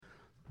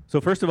So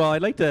first of all,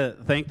 I'd like to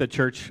thank the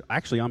church,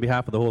 actually on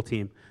behalf of the whole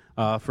team,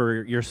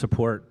 for your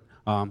support.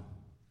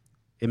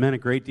 It meant a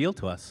great deal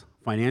to us,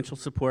 financial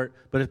support,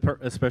 but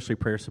especially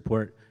prayer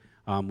support.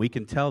 We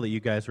can tell that you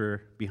guys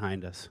were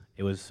behind us.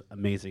 It was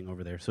amazing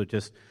over there. So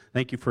just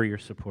thank you for your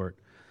support.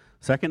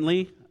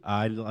 Secondly,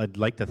 I'd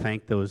like to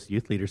thank those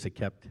youth leaders that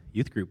kept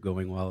youth group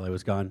going while I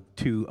was gone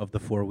 2 of the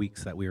 4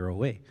 weeks that we were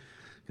away,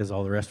 because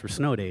all the rest were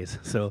snow days.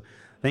 So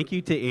thank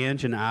you to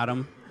Ange and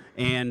Adam,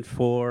 and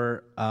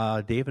for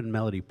Dave and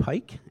Melody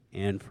Pike,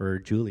 and for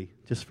Julie,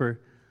 just for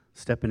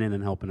stepping in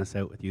and helping us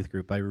out with youth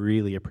group. I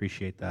really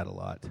appreciate that a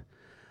lot.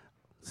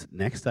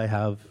 Next, I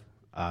have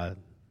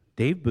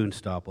Dave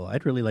Boonstoppel.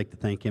 I'd really like to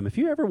thank him. If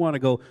you ever want to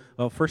go,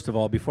 well, first of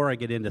all, before I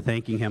get into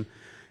thanking him,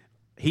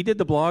 he did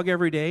the blog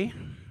every day,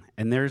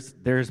 and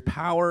there's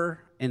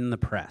power in the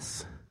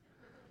press.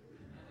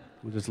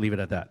 We'll just leave it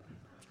at that.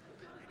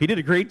 He did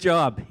a great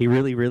job. He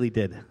really, really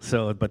did.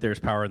 So, but there's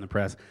power in the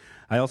press.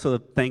 I also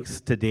thanks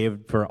to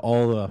Dave for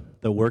all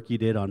the work you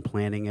did on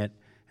planning it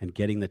and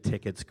getting the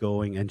tickets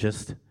going, and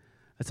just,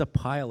 it's a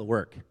pile of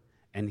work,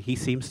 and he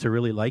seems to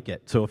really like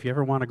it. So if you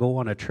ever want to go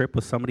on a trip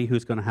with somebody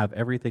who's going to have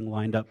everything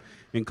lined up,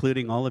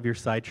 including all of your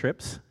side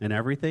trips and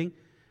everything,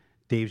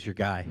 Dave's your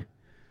guy.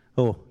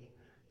 Oh,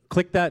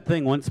 click that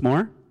thing once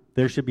more.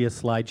 There should be a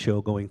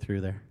slideshow going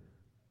through there.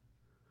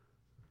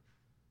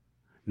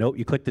 Nope,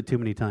 you clicked it too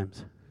many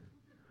times.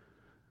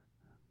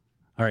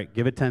 All right,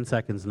 give it 10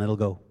 seconds and it'll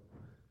go.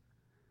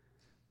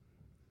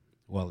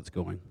 While it's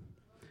going.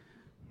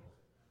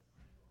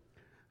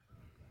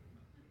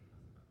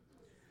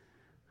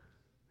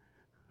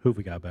 Who have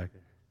we got back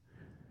there?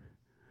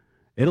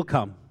 It'll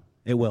come.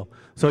 It will.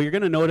 So you're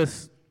going to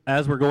notice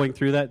as we're going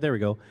through that, there we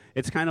go.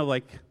 It's kind of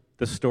like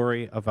the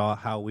story of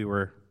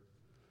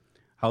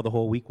how the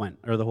whole week went,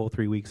 or the whole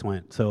 3 weeks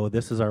went. So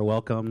this is our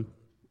welcome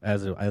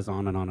as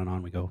on and on and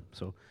on we go.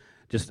 So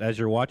just as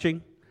you're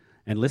watching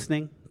and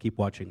listening, keep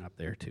watching up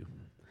there too.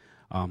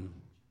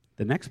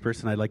 The next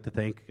person I'd like to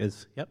thank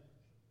is,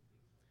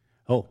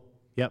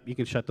 you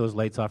can shut those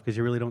lights off because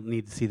you really don't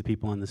need to see the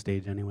people on the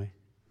stage anyway.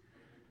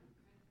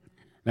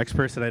 Next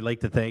person I'd like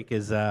to thank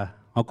is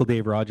Uncle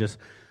Dave Rogers.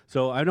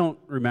 So I don't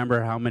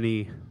remember how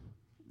many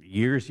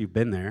years you've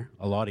been there,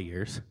 a lot of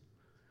years,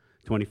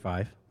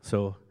 25,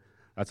 so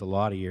that's a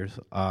lot of years.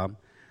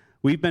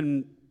 We've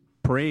been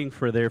praying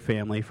for their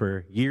family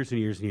for years and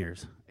years and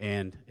years,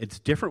 and it's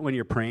different when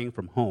you're praying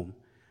from home,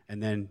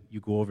 and then you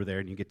go over there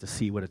and you get to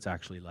see what it's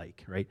actually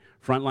like, right?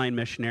 Frontline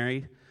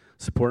missionary,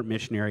 support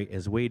missionary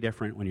is way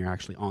different when you're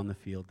actually on the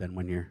field than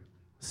when you're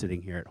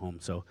sitting here at home.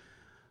 So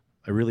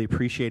I really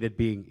appreciated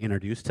being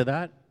introduced to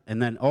that.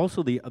 And then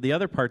also the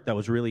other part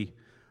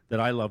that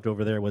I loved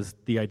over there was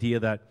the idea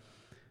that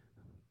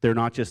they're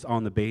not just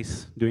on the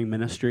base doing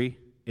ministry,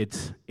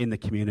 it's in the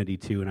community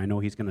too. And I know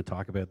he's going to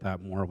talk about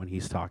that more when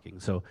he's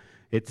talking. So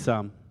it's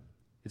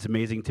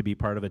amazing to be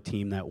part of a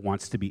team that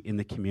wants to be in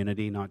the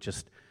community, not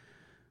just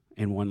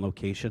in one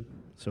location.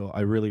 So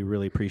I really,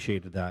 really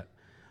appreciated that.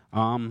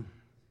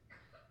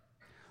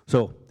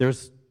 So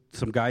there's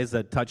some guys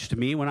that touched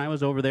me when I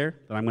was over there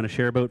that I'm going to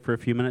share about for a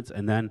few minutes,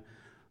 and then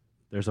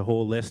there's a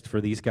whole list for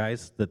these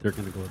guys that they're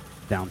going to go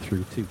down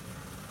through too.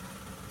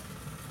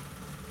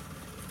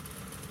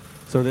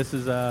 So this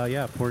is,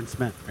 Porn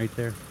Smith right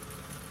there.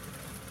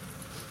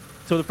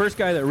 So the first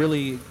guy that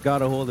really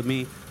got a hold of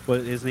me,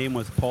 his name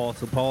was Paul.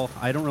 So Paul,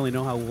 I don't really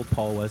know how old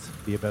Paul was.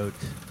 It's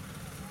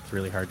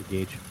really hard to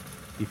gauge.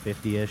 Be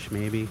 50-ish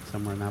maybe,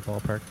 somewhere in that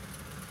ballpark.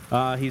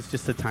 He's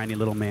just a tiny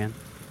little man.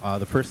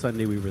 The first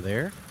Sunday we were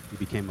there, he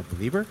became a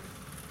believer.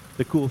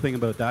 The cool thing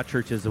about that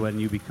church is when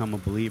you become a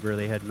believer,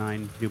 they had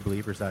 9 new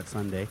believers that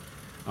Sunday.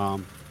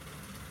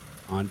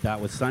 That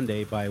was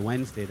Sunday. By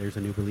Wednesday, there's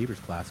a new believers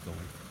class going.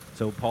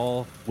 So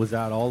Paul was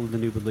at all of the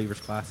new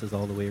believers classes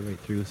all the way right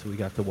through, so we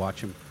got to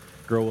watch him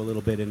grow a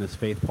little bit in his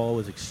faith. Paul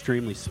was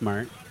extremely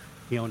smart.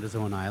 He owned his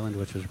own island,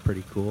 which was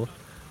pretty cool.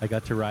 I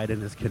got to ride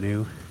in his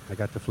canoe. I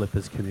got to flip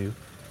his canoe.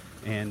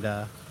 And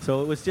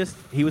so it was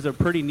he was a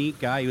pretty neat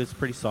guy. He was a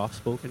pretty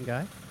soft-spoken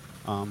guy.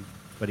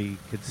 But he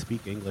could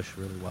speak English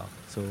really well,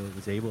 so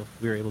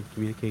we were able to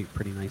communicate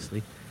pretty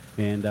nicely.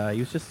 And he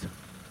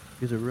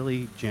was a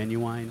really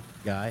genuine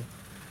guy.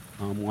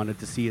 Wanted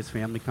to see his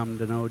family come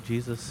to know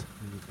Jesus.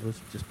 And it was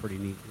just pretty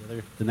neat.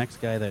 The next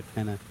guy that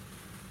kind of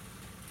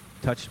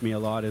touched me a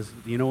lot is,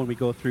 when we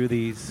go through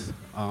these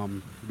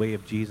way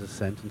of Jesus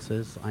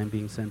sentences, I'm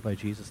being sent by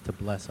Jesus to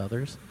bless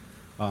others.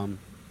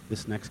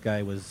 This next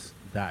guy was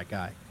that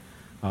guy.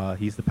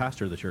 He's the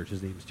pastor of the church.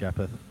 His name's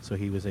Jepheth, so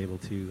he was able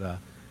to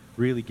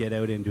really get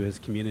out into his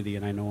community,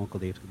 and I know Uncle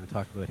Dave's going to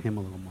talk about him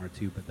a little more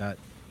too, but that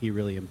he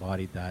really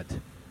embodied that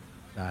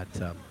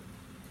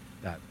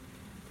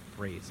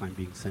phrase, I'm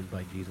being sent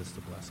by Jesus to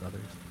bless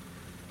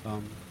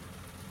others.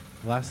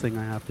 The last thing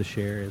I have to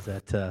share is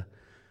that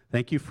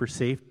thank you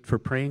for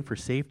praying for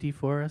safety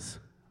for us.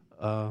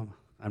 I'm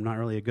not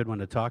really a good one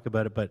to talk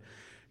about it, but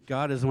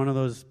God is one of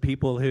those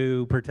people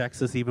who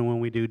protects us even when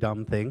we do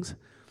dumb things.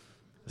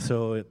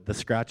 So the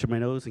scratch on my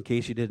nose, in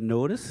case you didn't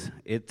notice,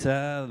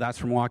 that's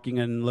from walking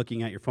and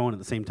looking at your phone at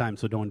the same time,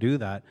 so don't do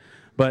that.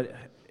 But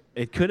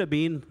it could have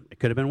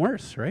been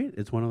worse, right?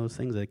 It's one of those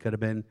things that could have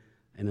been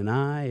in an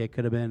eye, it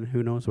could have been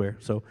who knows where.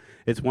 So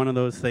it's one of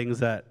those things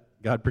that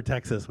God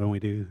protects us when we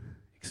do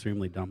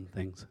extremely dumb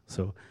things.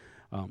 So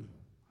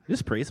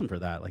just praise him for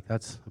that. Like,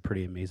 that's a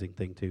pretty amazing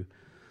thing too.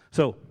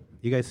 So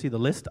you guys see the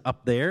list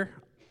up there,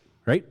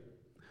 right?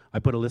 I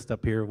put a list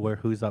up here of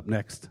who's up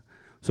next.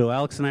 So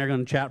Alex and I are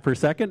going to chat for a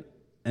second,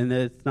 and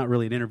it's not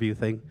really an interview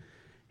thing.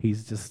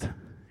 He's just,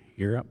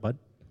 you're up, bud.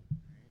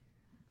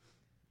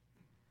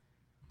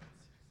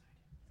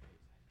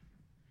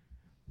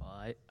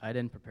 Well, I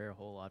didn't prepare a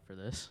whole lot for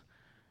this.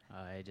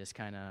 I just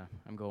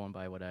I'm going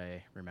by what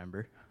I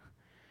remember.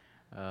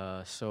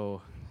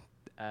 When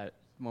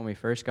we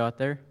first got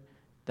there,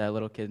 that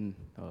little kid,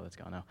 it's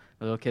gone now.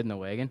 The little kid in the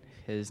wagon,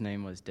 his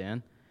name was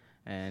Dan,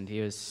 and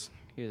he was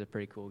a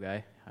pretty cool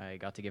guy. I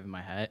got to give him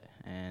my hat,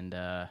 and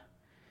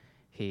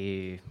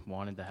he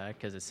wanted the hat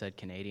because it said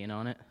Canadian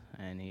on it,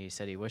 and he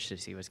said he wished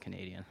he was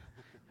Canadian.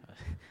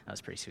 That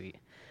was pretty sweet.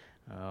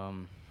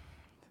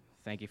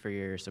 Thank you for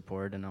your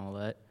support and all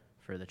that,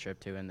 for the trip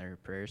too, and their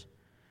prayers.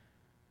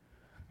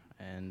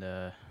 And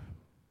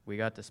we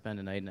got to spend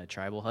a night in a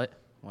tribal hut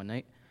one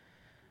night,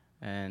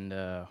 and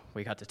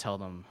we got to tell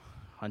them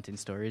hunting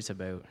stories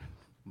about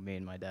me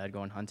and my dad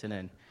going hunting,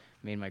 and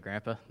me and my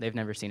grandpa. They've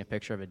never seen a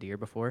picture of a deer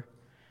before,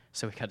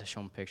 so we got to show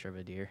them a picture of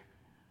a deer.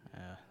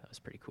 That was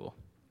pretty cool.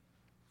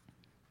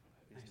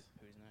 Nice.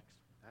 Who's next?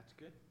 That's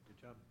good.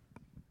 Good job.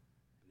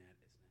 Annette is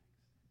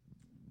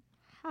next.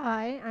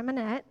 Hi, I'm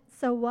Annette.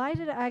 So why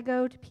did I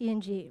go to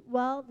P&G?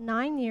 Well,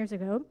 9 years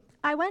ago,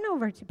 I went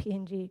over to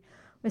P&G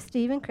with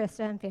Steve and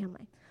Krista and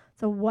family.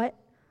 So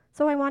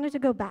I wanted to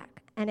go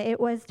back, and it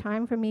was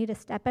time for me to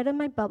step out of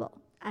my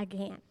bubble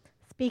again.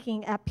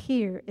 Speaking up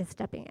here is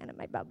stepping out of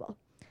my bubble.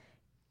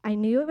 I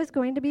knew it was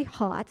going to be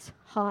hot,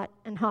 hot,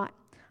 and hot.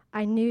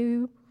 I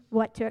knew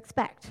what to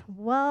expect.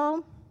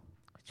 Well,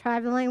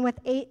 traveling with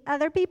 8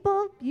 other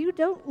people, you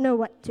don't know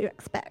what to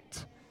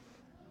expect.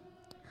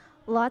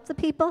 Lots of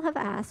people have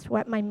asked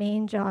what my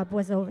main job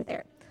was over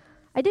there.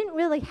 I didn't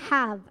really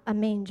have a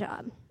main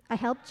job. I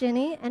helped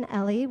Ginny and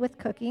Ellie with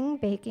cooking,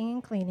 baking,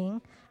 and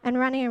cleaning, and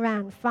running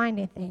around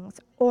finding things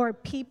or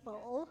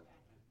people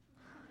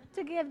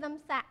to give them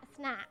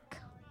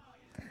snack.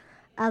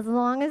 As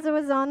long as it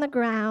was on the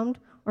ground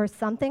or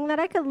something that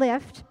I could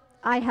lift,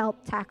 I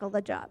helped tackle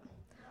the job.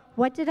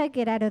 What did I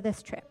get out of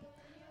this trip?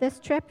 This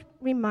trip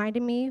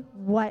reminded me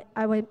what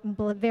I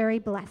was very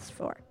blessed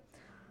for.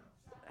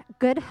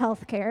 Good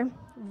health care,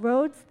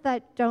 roads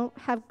that don't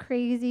have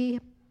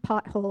crazy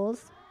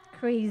potholes,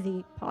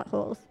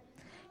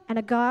 and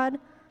a God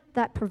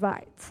that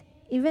provides.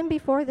 Even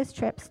before this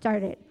trip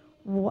started,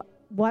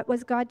 what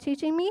was God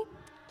teaching me?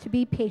 To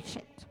be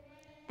patient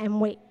and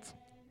wait,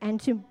 and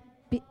to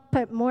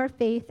put more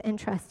faith and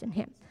trust in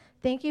him.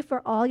 Thank you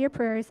for all your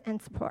prayers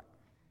and support.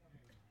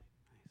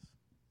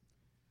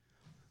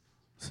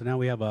 So now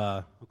we have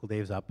Uncle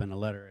Dave's up in a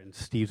letter, and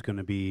Steve's going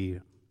to be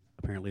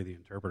apparently the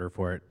interpreter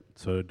for it.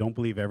 So don't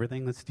believe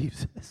everything that Steve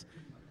says.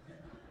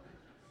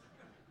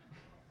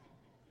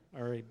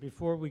 All right,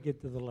 before we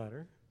get to the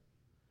letter,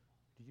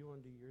 do you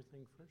want to do your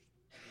thing first?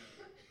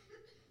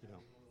 You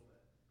don't?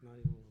 Not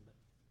even a little bit.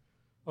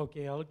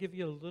 Okay, I'll give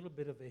you a little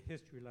bit of a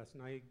history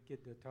lesson. I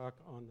get to talk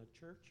on the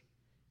church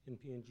in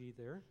P&G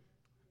there,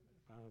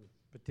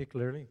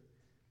 particularly.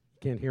 You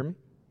can't hear me?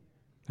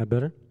 That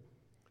better?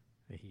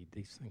 I hate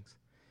these things.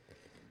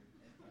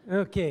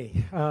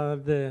 Okay,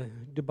 the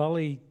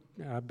Dubali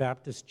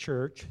Baptist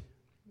Church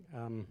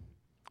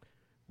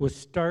was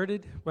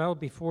started,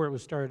 before it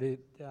was started,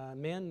 a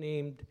man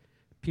named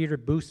Peter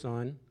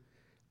Buson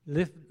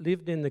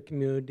lived in the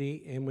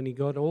community, and when he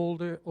got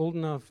old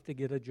enough to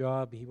get a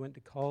job, he went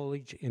to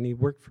college and he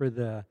worked for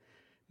the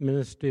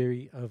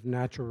Ministry of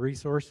Natural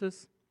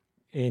Resources,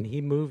 and he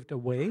moved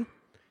away.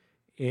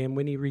 And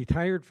when he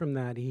retired from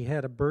that, he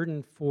had a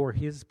burden for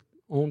his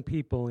own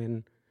people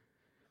in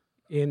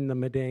the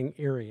Madang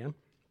area.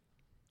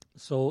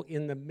 So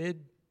in the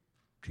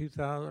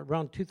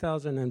around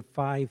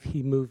 2005,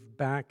 he moved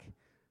back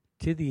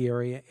to the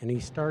area and he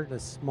started a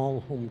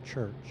small home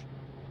church.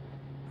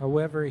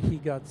 However, he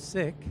got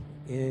sick.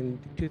 In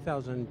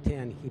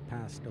 2010, he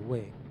passed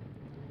away.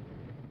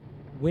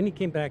 When he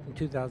came back in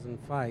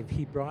 2005,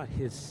 he brought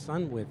his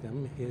son with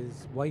him.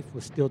 His wife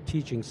was still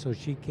teaching, so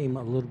she came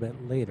a little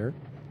bit later.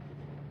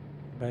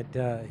 But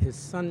his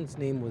son's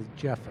name was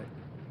Jeffet.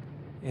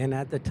 And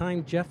at the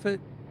time, Jeffet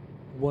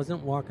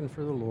wasn't walking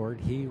for the Lord.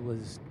 He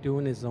was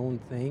doing his own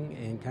thing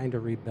and kind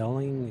of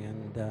rebelling.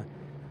 And there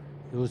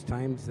was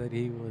times that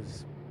he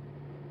was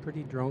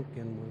pretty drunk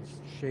and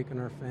was shaking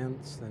our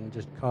fence and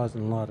just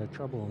causing a lot of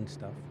trouble and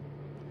stuff.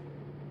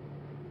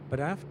 But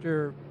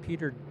after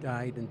Peter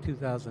died in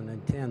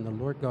 2010, the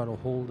Lord got a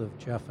hold of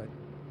Jeffet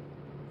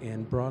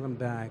and brought him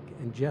back.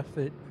 And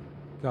Jeffet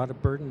got a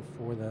burden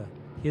for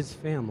his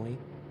family,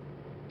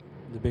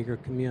 the bigger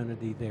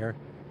community there,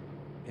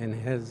 and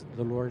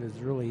the Lord has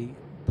really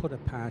put a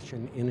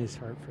passion in his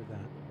heart for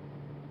that.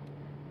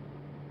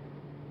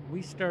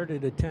 We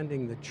started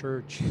attending the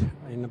church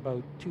in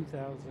about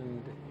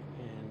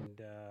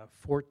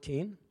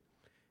 2014,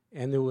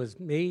 and there was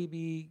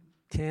maybe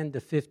 10 to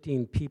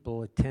 15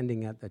 people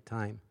attending at the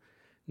time.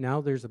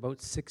 Now there's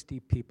about 60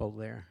 people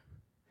there.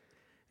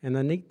 And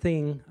the neat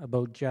thing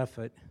about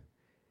Japhet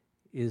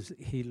is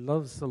he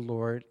loves the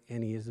Lord,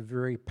 and he is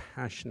very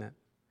passionate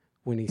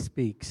when he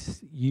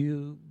speaks.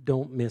 You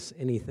don't miss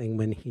anything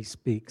when he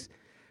speaks.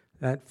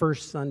 That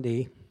first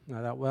Sunday,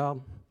 I thought,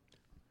 well,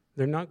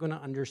 they're not going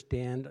to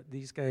understand.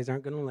 These guys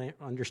aren't going to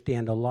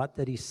understand a lot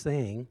that he's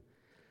saying,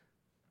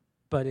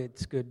 but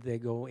it's good they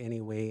go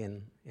anyway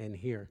and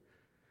hear.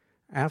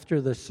 After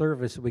the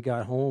service, we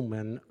got home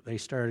and they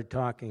started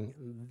talking.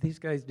 These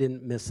guys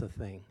didn't miss a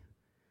thing.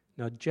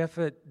 Now,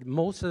 Japhet,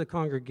 most of the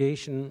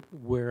congregation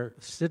were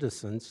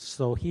citizens,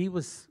 so he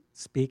was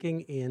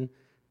speaking in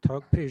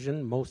Tok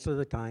Pigeon most of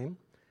the time,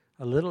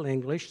 a little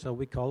English, so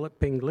we call it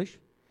Pinglish.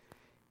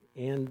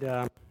 And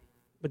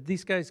but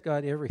these guys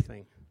got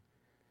everything.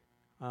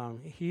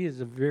 He is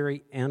a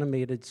very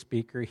animated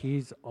speaker.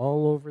 He's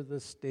all over the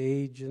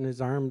stage, and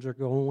his arms are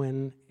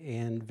going,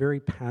 and very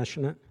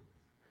passionate.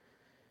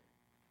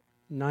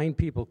 9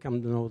 people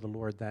come to know the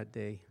Lord that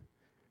day,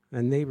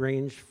 and they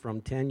range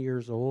from 10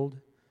 years old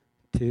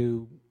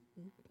to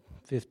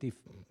 50,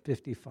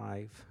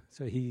 55.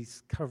 So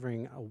he's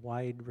covering a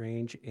wide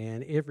range,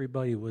 and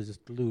everybody was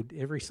glued.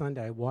 Every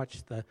Sunday I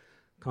watched the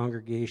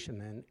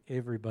congregation, and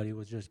everybody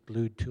was just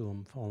glued to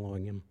him,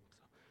 following him.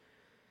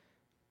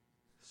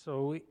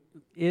 So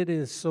it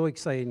is so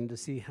exciting to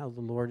see how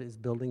the Lord is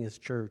building his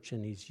church,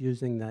 and he's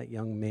using that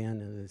young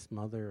man and his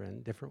mother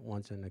and different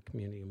ones in the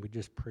community, and we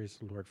just praise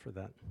the Lord for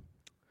that.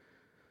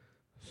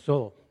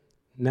 So,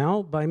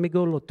 now, by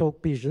Migolo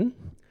Tok Pigeon.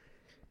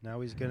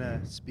 Now he's going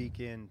to speak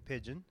in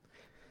Pidgin.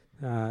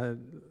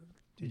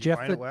 Did you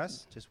find it,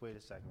 Wes? Just wait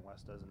a second.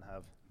 Wes doesn't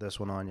have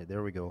this one on yet.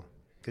 There we go.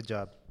 Good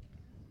job.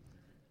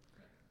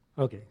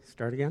 Okay,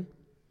 start again.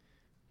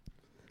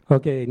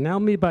 Okay, now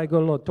me by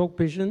Golo Tok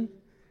Pigeon.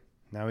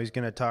 Now he's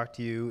going to talk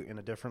to you in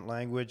a different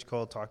language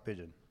called Tok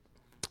Pigeon.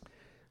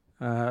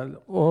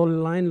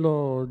 Online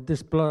lo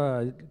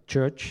displa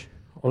church,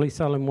 oli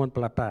salimon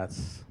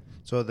plapas.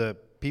 So the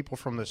people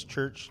from this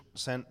church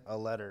sent a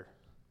letter.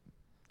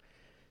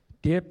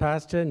 Dear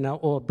Pastor, now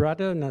o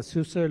brother na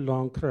susa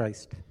long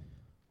Christ.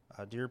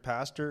 Dear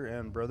Pastor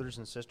and brothers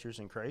and sisters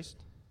in Christ.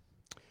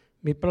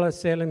 Mi pala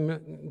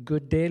selim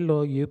good day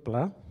lo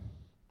yupla.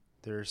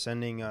 They're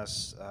sending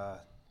us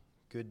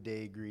good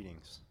day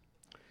greetings.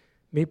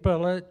 Mi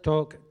pala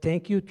talk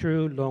thank you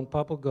true long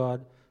Papa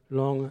God,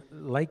 long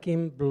like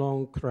him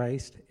long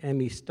Christ, and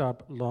me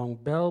stop long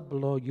bell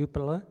below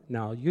yupla.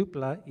 Now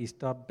yupla he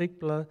stop big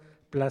pla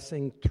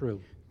blessing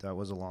true. That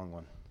was a long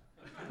one.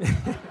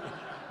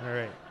 All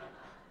right.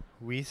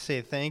 We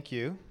say thank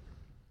you.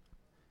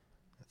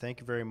 Thank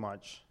you very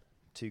much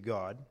to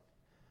God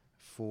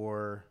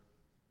for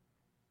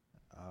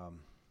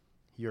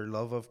your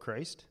love of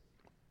Christ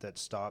that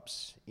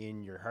stops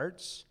in your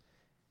hearts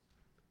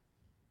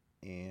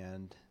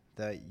and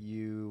that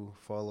you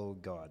follow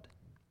God.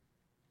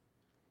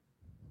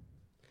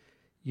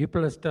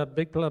 Yupla stop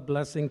big pla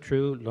blessing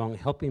true long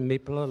helping me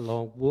pla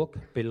long walk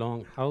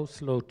belong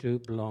house low to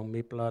belong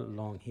me pla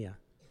long here.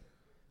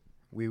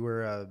 We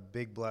were a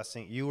big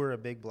blessing. You were a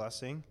big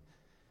blessing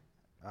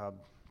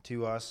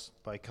to us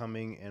by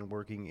coming and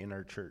working in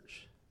our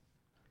church.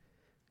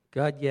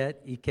 God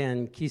yet he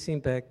can kissing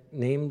back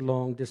name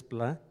long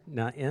display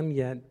na em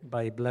yet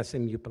by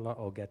blessing yupla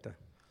ogeta.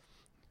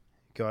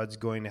 God's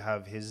going to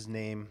have his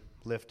name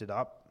lifted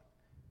up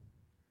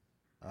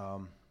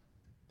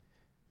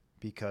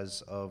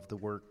because of the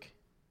work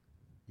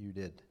you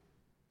did.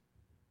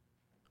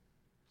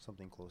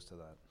 Something close to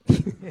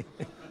that.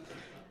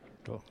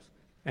 Close.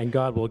 And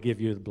God will give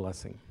you the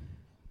blessing.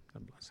 The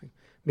blessing.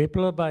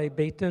 Mipla by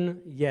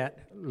Beten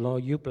yet lo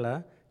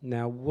yupla.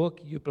 Now work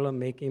yupla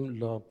make him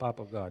lo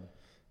Papa God.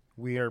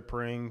 We are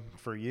praying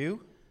for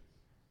you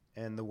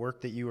and the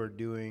work that you are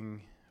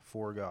doing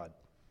for God.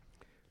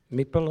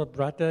 Mipla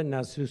brata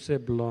na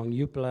suse belong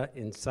yupla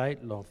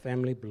inside lo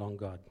family belong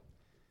God.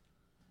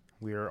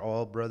 We are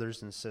all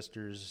brothers and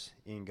sisters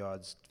in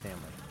God's family.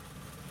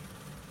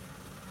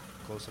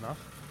 Close enough?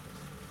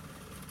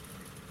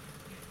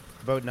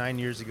 About 9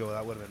 years ago,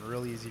 that would have been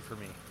real easy for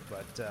me.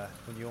 But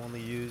when you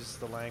only use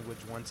the language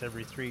once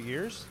every 3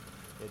 years,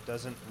 it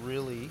doesn't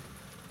really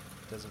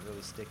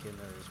stick in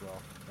there as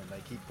well. And I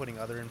keep putting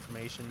other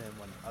information, and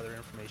when other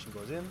information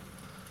goes in,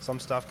 some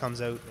stuff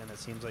comes out, and it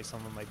seems like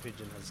some of my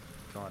Pidgin has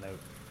gone out.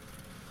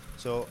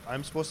 So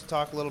I'm supposed to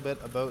talk a little bit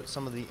about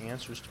some of the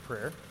answers to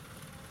prayer.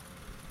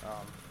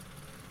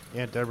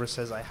 Aunt Deborah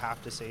says I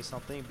have to say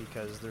something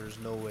because there's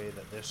no way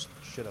that this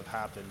should have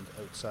happened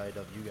outside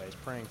of you guys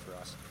praying for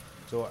us.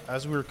 So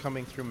as we were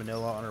coming through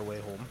Manila on our way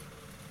home,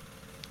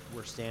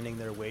 we're standing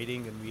there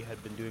waiting, and we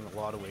had been doing a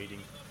lot of waiting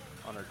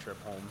on our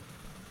trip home.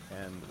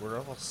 And we're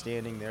all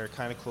standing there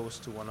kind of close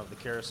to one of the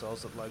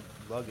carousels that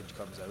luggage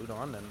comes out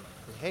on, and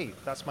hey,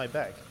 that's my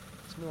bag.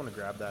 Does somebody want to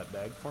grab that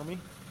bag for me?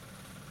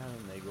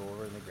 And they go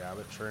over and they grab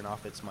it. Sure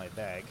enough, it's my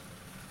bag.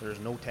 There's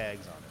no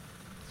tags on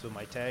it. So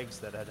my tags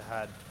that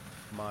had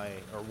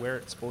where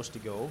it's supposed to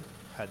go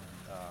had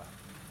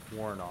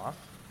worn off.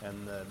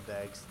 and the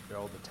bags,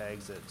 all the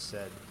tags that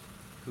said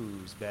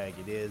whose bag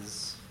it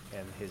is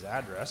and his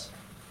address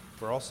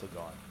were also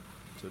gone.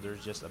 So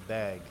there's just a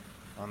bag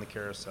on the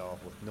carousel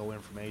with no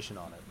information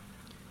on it.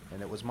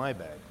 And it was my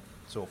bag.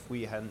 So if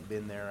we hadn't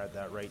been there at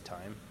that right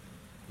time,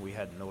 we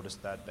hadn't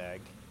noticed that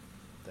bag,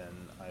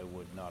 then I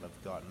would not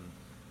have gotten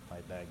my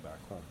bag back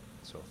home.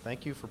 So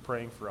thank you for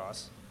praying for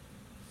us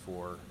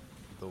for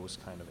those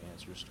kind of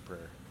answers to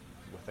prayer.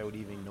 Without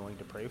even knowing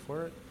to pray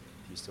for it,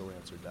 he still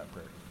answered that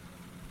prayer.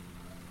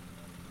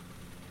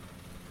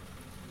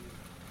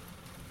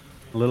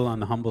 A little on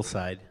the humble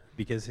side,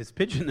 because his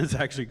pigeon is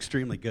actually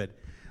extremely good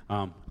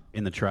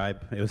in the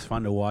tribe. It was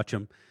fun to watch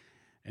him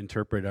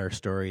interpret our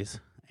stories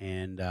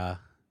and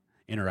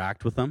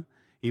interact with them,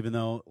 even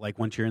though, like,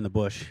 once you're in the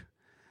bush,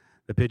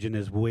 the pigeon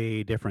is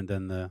way different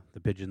than the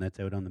pigeon that's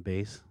out on the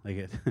base.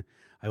 Like,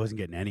 I wasn't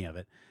getting any of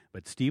it.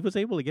 But Steve was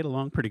able to get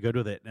along pretty good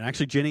with it. And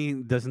actually, Ginny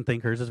doesn't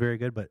think hers is very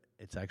good, but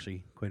it's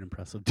actually quite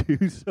impressive,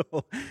 too.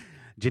 So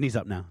Ginny's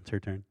up now. It's her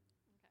turn.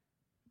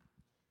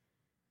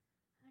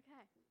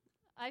 Okay.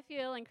 I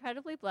feel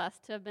incredibly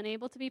blessed to have been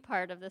able to be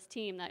part of this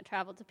team that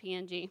traveled to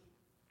PNG.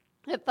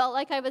 It felt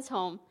like I was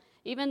home,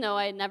 even though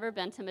I had never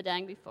been to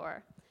Madang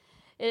before.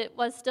 It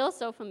was still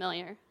so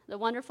familiar. The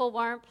wonderful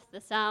warmth,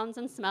 the sounds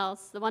and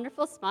smells, the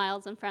wonderful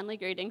smiles and friendly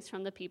greetings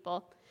from the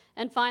people,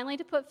 and finally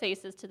to put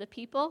faces to the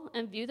people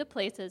and view the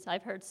places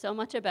I've heard so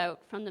much about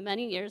from the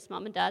many years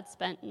Mom and Dad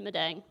spent in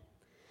Madang.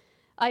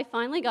 I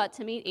finally got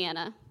to meet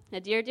Anna,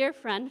 a dear, dear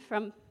friend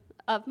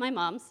of my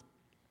mom's,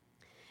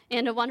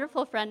 and a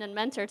wonderful friend and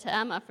mentor to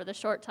Emma for the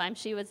short time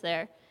she was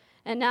there,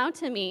 and now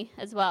to me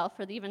as well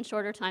for the even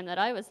shorter time that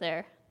I was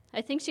there.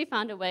 I think she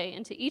found a way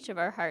into each of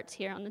our hearts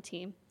here on the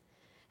team.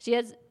 She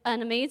has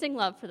an amazing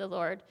love for the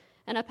Lord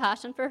and a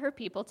passion for her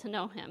people to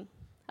know him.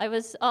 I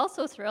was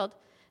also thrilled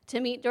to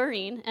meet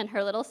Doreen and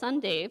her little son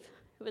Dave,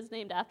 who was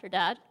named after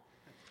Dad,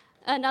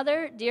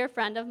 another dear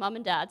friend of Mom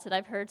and Dad's that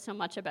I've heard so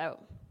much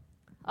about.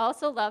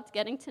 Also loved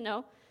getting to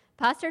know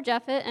Pastor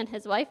Jeffett and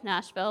his wife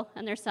Nashville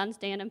and their sons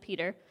Dan and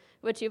Peter,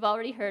 which you've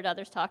already heard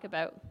others talk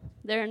about.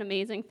 They're an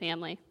amazing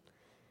family.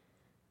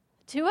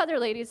 Two other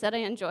ladies that I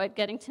enjoyed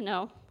getting to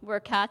know were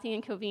Kathy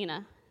and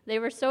Covina. They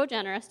were so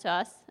generous to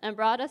us and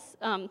brought us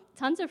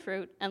tons of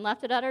fruit and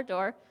left it at our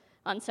door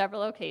on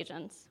several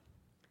occasions.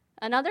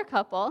 Another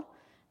couple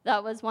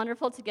that was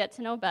wonderful to get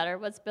to know better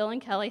was Bill and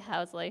Kelly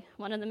Housley,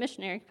 one of the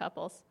missionary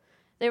couples.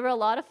 They were a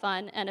lot of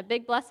fun and a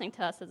big blessing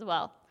to us as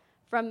well,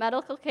 from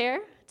medical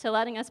care to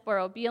letting us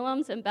borrow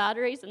Bielums and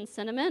batteries and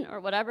cinnamon or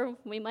whatever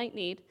we might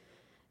need,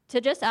 to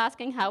just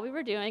asking how we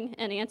were doing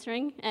and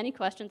answering any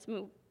questions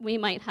we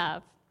might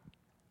have.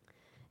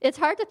 It's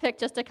hard to pick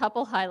just a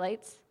couple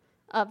highlights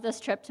of this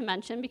trip to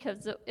mention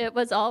because it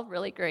was all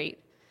really great.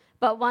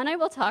 But one I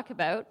will talk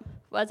about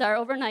was our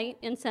overnight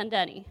in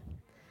Sendeni.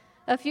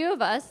 A few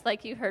of us,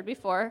 like you heard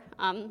before,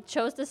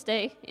 chose to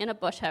stay in a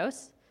bush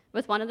house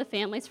with one of the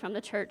families from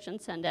the church in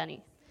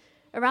Sendeni.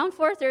 Around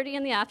 4:30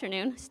 in the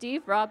afternoon,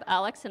 Steve, Rob,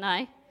 Alex, and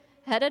I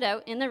headed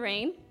out in the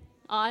rain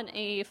on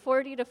a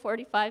 40 to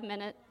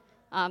 45-minute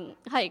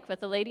hike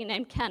with a lady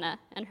named Kenna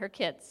and her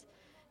kids.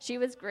 She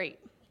was great.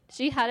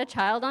 She had a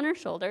child on her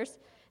shoulders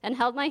and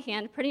held my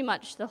hand pretty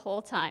much the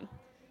whole time,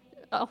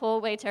 the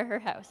whole way to her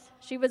house.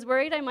 She was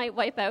worried I might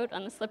wipe out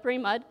on the slippery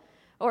mud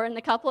or in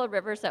the couple of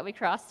rivers that we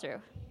crossed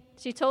through.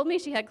 She told me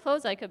she had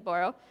clothes I could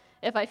borrow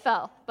if I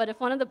fell, but if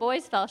one of the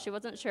boys fell, she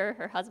wasn't sure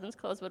her husband's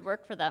clothes would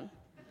work for them.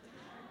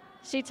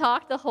 She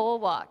talked the whole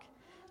walk,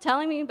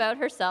 telling me about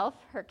herself,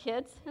 her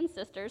kids and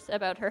sisters,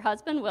 about her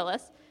husband,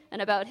 Willis,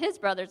 and about his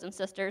brothers and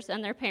sisters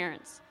and their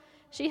parents.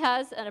 She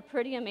has a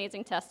pretty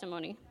amazing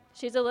testimony.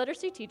 She's a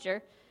literacy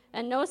teacher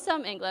and knows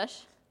some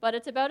English, but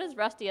it's about as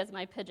rusty as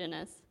my pigeon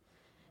is.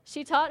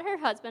 She taught her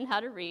husband how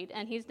to read,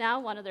 and he's now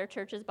one of their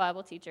church's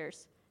Bible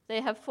teachers.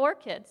 They have 4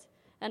 kids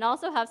and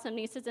also have some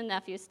nieces and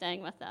nephews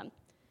staying with them.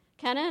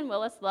 Kenna and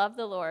Willis love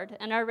the Lord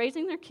and are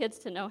raising their kids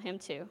to know him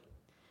too.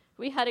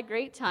 We had a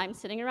great time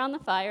sitting around the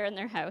fire in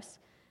their house,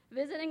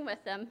 visiting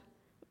with them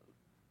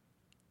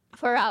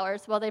for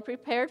hours while they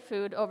prepared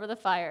food over the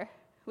fire.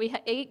 We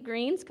ate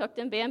greens cooked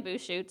in bamboo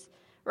shoots,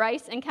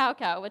 rice, and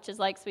cow, which is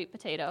like sweet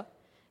potato.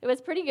 It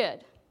was pretty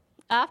good.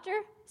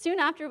 Soon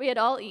after we had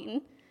all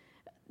eaten,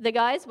 the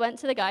guys went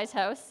to the guy's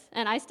house,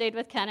 and I stayed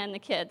with Kenna and the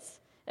kids.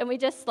 And we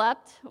just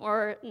slept,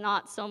 or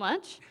not so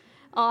much,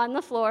 on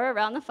the floor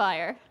around the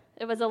fire.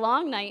 It was a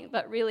long night,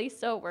 but really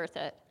so worth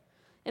it.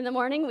 In the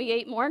morning, we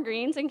ate more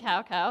greens and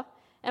cow,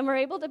 and were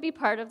able to be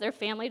part of their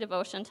family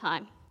devotion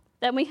time.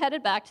 Then we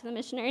headed back to the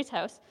missionary's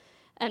house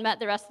and met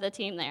the rest of the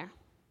team there.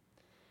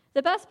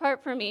 The best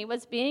part for me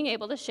was being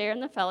able to share in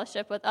the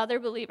fellowship with other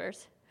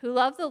believers who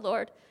love the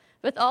Lord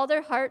with all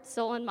their heart,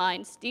 soul, and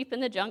minds deep in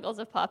the jungles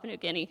of Papua New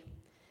Guinea.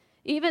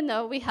 Even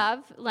though we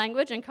have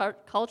language and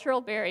cultural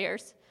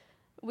barriers,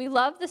 we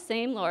love the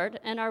same Lord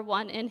and are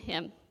one in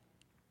him.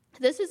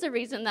 This is the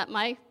reason that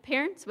my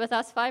parents, with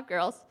us 5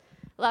 girls,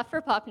 left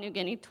for Papua New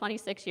Guinea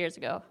 26 years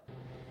ago.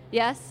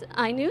 Yes,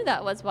 I knew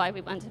that was why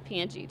we went to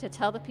PNG, to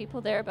tell the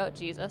people there about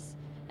Jesus,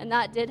 and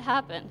that did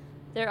happen.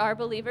 There are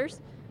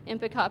believers in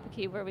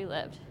Pikapiki where we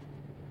lived.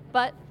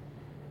 But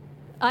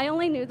I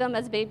only knew them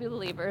as baby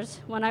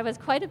believers when I was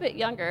quite a bit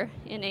younger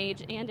in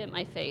age and in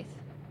my faith.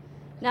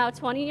 Now,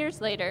 20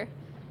 years later,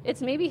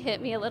 it's maybe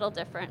hit me a little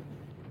different.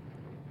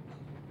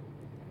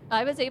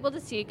 I was able to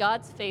see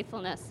God's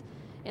faithfulness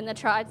in the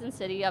tribes and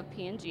city of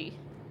PNG.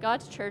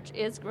 God's church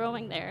is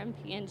growing there in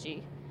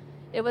PNG.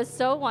 It was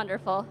so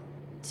wonderful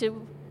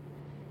to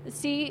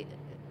see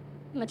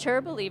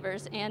mature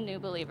believers and new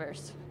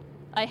believers.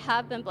 I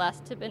have been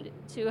blessed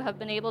to have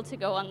been able to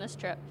go on this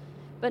trip,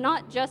 but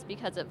not just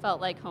because it felt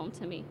like home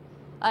to me.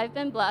 I've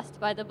been blessed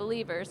by the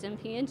believers in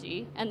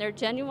PNG and their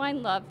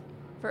genuine love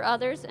for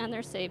others and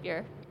their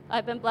Savior.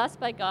 I've been blessed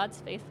by God's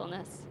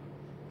faithfulness.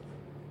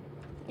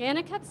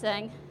 Anna kept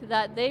saying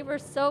that they were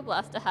so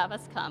blessed to have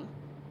us come,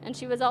 and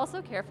she was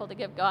also careful to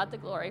give God the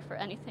glory for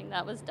anything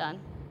that was done.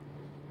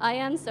 I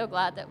am so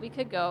glad that we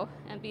could go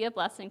and be a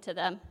blessing to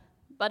them,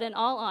 but in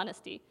all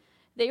honesty,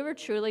 they were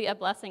truly a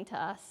blessing to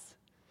us.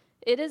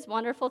 It is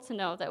wonderful to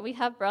know that we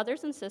have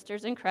brothers and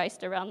sisters in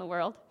Christ around the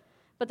world,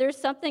 but there's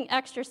something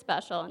extra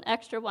special and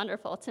extra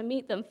wonderful to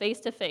meet them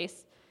face to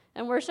face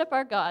and worship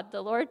our God,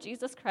 the Lord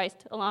Jesus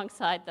Christ,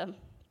 alongside them.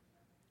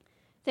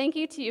 Thank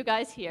you to you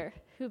guys here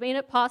who made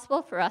it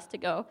possible for us to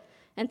go,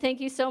 and thank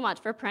you so much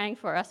for praying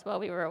for us while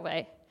we were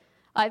away.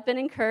 I've been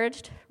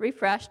encouraged,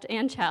 refreshed,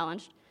 and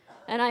challenged,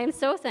 and I am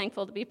so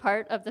thankful to be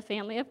part of the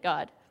family of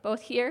God,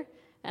 both here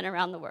and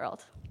around the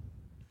world.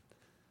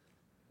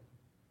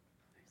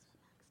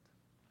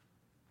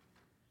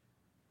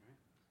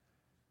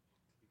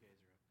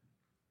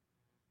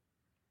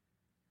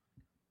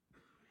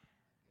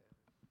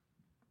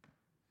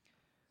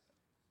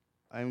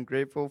 I'm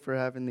grateful for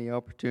having the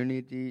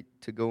opportunity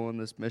to go on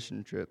this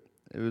mission trip.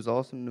 It was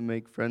awesome to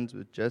make friends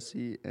with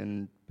Jesse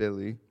and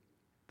Billy.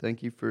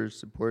 Thank you for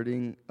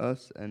supporting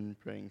us and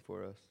praying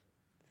for us.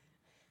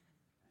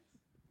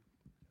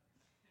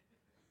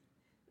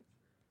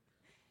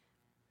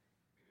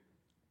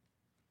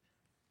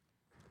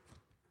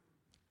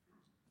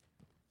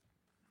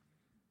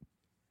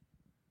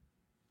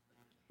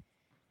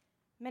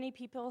 Many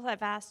people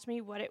have asked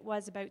me what it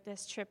was about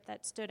this trip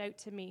that stood out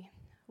to me.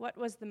 What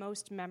was the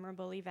most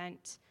memorable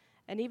event?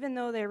 And even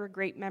though there were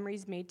great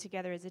memories made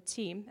together as a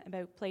team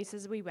about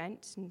places we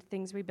went and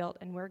things we built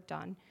and worked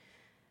on,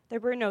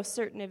 there were no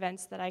certain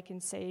events that I can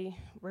say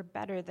were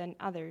better than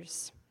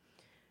others.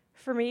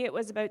 For me, it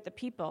was about the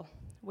people.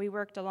 We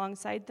worked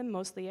alongside them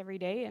mostly every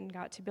day and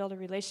got to build a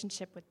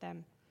relationship with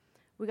them.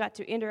 We got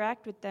to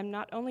interact with them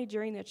not only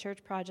during the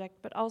church project,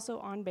 but also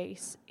on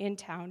base, in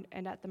town,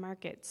 and at the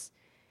markets.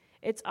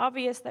 It's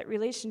obvious that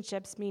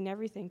relationships mean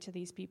everything to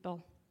these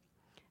people.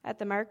 At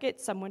the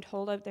market, some would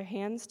hold out their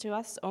hands to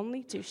us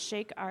only to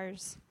shake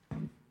ours.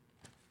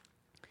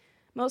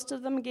 Most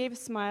of them gave a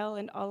smile,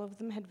 and all of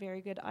them had very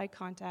good eye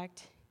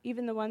contact.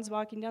 Even the ones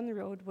walking down the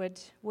road would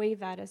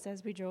wave at us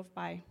as we drove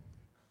by.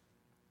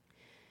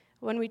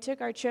 When we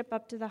took our trip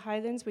up to the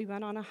Highlands, we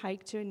went on a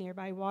hike to a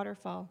nearby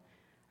waterfall.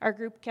 Our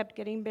group kept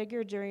getting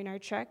bigger during our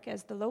trek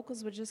as the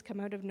locals would just come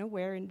out of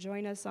nowhere and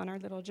join us on our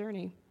little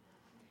journey.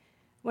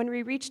 When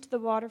we reached the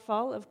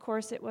waterfall, of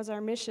course, it was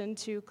our mission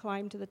to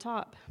climb to the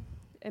top.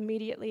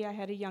 Immediately, I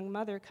had a young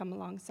mother come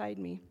alongside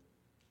me.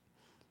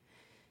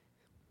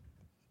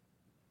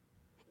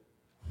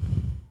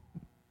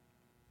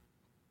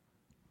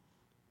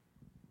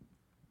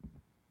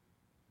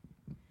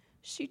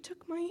 She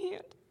took my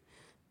hand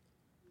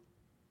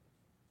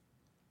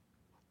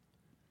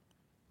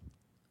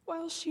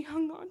while she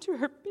hung on to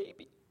her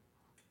baby.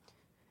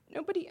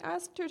 Nobody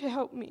asked her to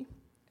help me,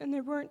 and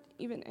there weren't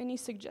even any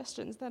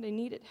suggestions that I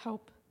needed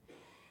help.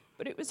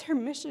 But it was her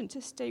mission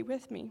to stay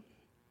with me.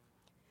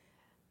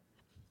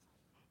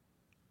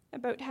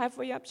 About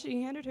halfway up,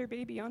 she handed her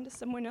baby on to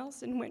someone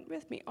else and went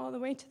with me all the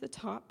way to the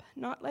top,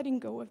 not letting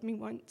go of me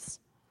once.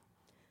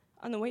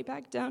 On the way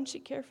back down, she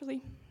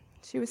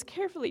was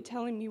carefully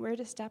telling me where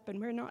to step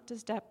and where not to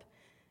step,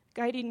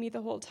 guiding me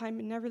the whole time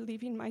and never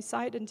leaving my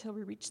side until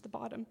we reached the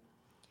bottom.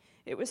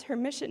 It was her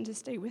mission to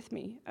stay with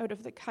me out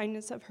of the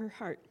kindness of her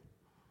heart.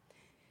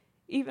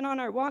 Even on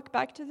our walk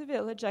back to the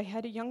village, I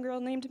had a young girl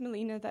named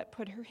Melina that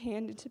put her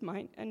hand into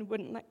mine and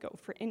wouldn't let go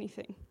for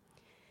anything.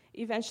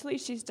 Eventually,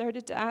 she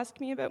started to ask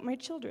me about my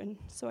children,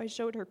 so I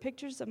showed her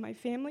pictures of my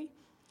family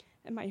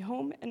and my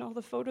home and all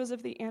the photos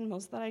of the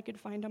animals that I could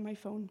find on my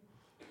phone.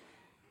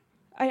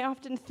 I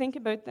often think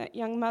about that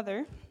young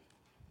mother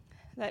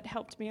that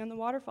helped me on the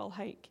waterfall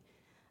hike.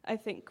 I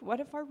think, what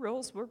if our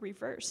roles were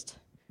reversed?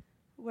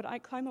 Would I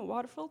climb a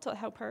waterfall to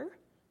help her?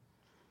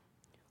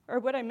 Or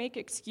would I make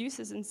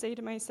excuses and say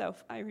to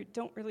myself, I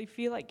don't really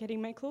feel like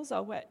getting my clothes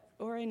all wet,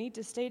 or I need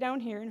to stay down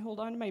here and hold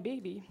on to my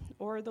baby,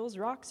 or those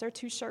rocks are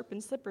too sharp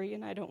and slippery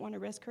and I don't want to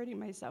risk hurting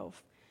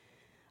myself.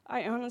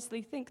 I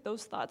honestly think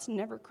those thoughts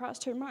never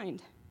crossed her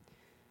mind.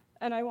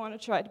 And I want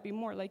to try to be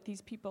more like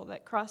these people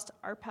that crossed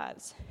our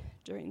paths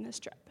during this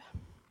trip.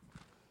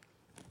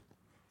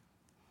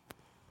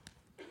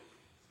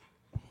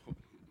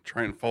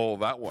 Try and follow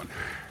that one.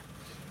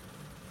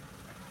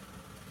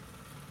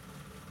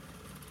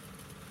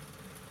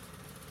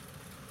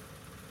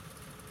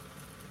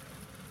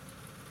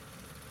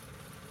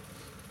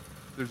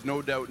 there's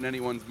no doubt in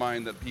anyone's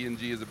mind that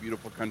PNG is a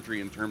beautiful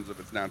country in terms of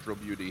its natural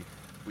beauty.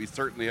 We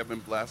certainly have been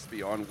blessed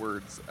beyond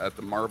words at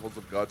the marvels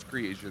of God's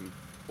creation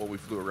while we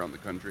flew around the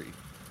country.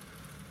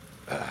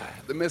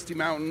 The misty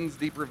mountains,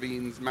 deep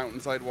ravines,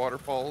 mountainside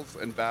waterfalls,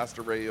 and vast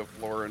array of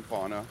flora and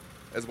fauna,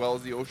 as well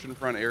as the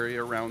oceanfront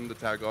area around the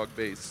Tagog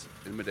Base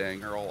in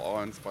Madang, are all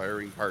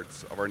awe-inspiring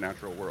parts of our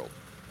natural world.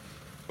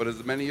 But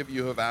as many of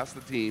you have asked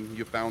the team,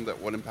 you found that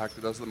what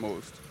impacted us the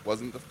most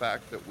wasn't the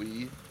fact that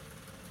we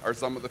are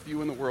some of the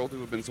few in the world who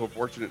have been so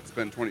fortunate to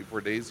spend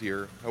 24 days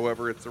here.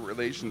 However, it's the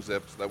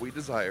relationships that we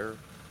desire,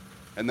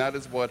 and that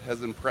is what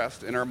has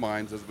impressed in our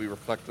minds as we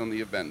reflect on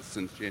the events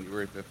since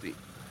January 15th.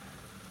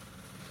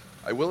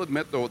 I will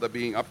admit, though, that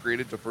being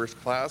upgraded to first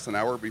class an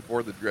hour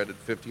before the dreaded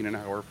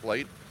 15-hour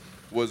flight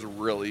was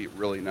really,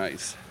 really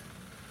nice.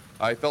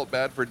 I felt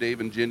bad for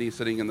Dave and Ginny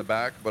sitting in the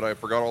back, but I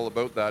forgot all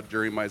about that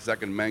during my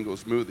second mango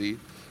smoothie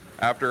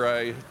after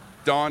I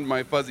donned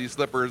my fuzzy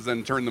slippers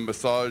and turned the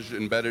massage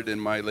embedded in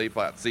my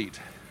lay-flat seat.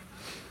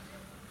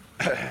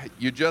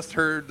 You just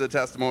heard the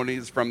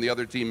testimonies from the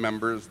other team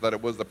members that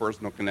it was the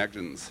personal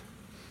connections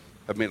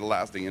have made a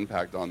lasting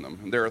impact on them.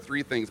 And there are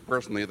three things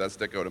personally that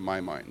stick out in my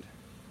mind.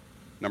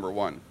 Number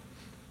one,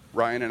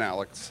 Ryan and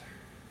Alex.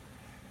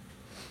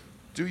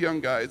 Two young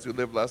guys who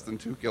live less than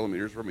 2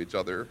 kilometers from each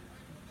other,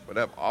 but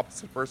have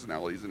opposite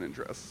personalities and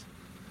interests.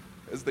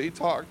 As they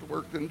talked,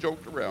 worked, and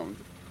joked around,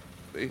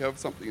 they have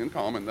something in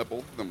common that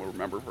both of them will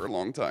remember for a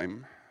long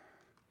time.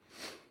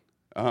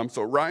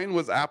 So Ryan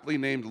was aptly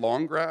named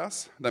Long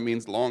Grass. That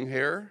means long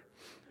hair.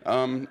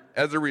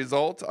 As a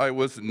result, I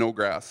was no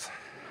grass.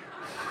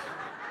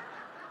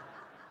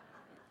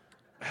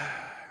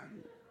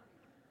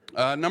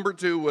 Number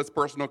two was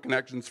personal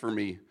connections for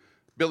me.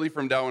 Billy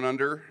from Down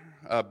Under,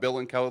 Bill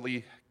and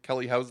Kelly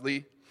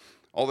Housley,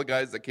 all the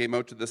guys that came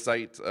out to the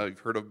site, you've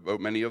heard about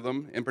many of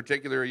them. In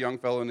particular, a young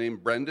fellow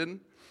named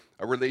Brendan,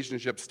 a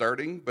relationship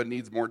starting, but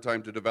needs more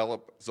time to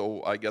develop,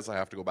 so I guess I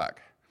have to go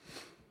back.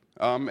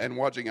 And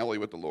watching Ellie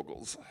with the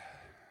locals.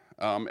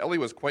 Ellie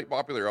was quite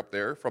popular up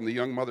there, from the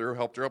young mother who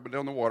helped her up and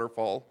down the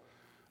waterfall.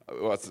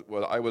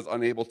 I was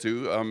unable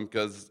to,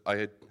 because I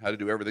had to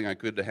do everything I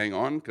could to hang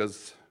on,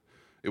 because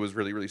it was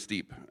really, really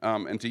steep.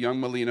 And to young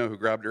Melina, who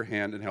grabbed her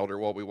hand and held her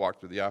while we walked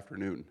through the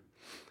afternoon.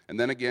 And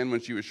then again,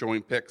 when she was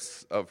showing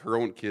pics of her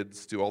own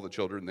kids to all the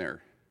children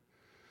there.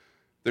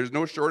 There's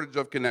no shortage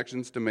of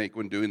connections to make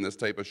when doing this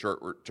type of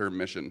short-term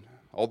mission.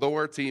 Although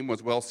our team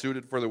was well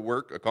suited for the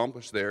work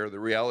accomplished there, the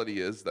reality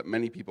is that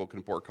many people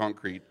can pour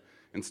concrete,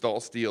 install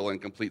steel,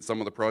 and complete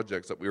some of the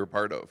projects that we were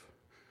part of.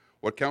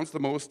 What counts the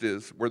most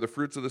is, were the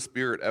fruits of the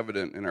Spirit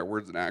evident in our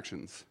words and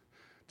actions?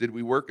 Did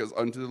we work as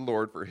unto the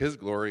Lord for His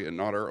glory and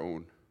not our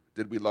own?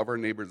 Did we love our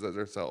neighbors as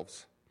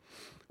ourselves?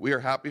 We are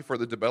happy for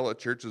the DeBella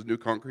Church's new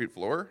concrete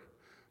floor,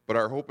 but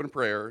our hope and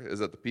prayer is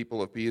that the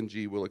people of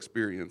PNG will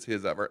experience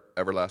His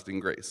everlasting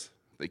grace.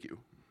 Thank you.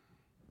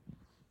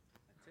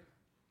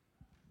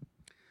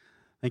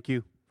 Thank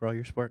you for all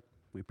your support.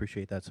 We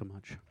appreciate that so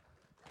much.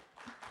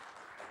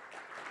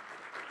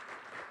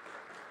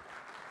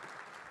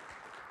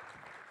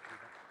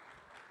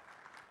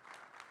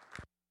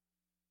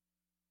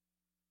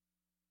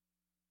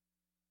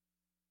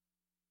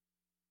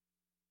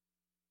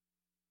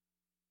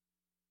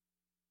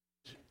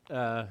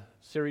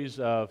 Series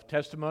of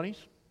testimonies.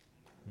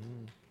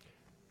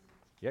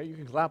 Yeah, you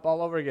can clap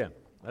all over again.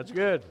 That's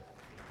good.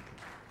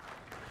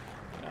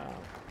 Now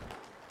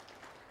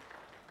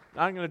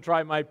I'm going to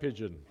try my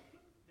pigeon.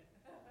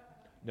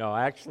 No,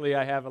 actually,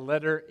 I have a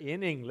letter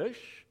in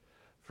English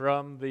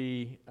from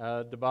the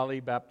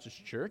Dabali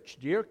Baptist Church.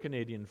 Dear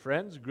Canadian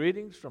friends,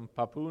 greetings from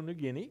Papua New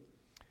Guinea.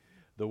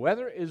 The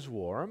weather is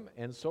warm,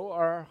 and so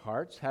are our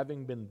hearts,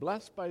 having been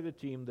blessed by the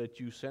team that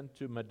you sent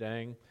to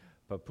Madang,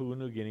 Papua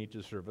New Guinea,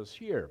 to serve us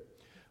here.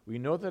 We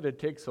know that it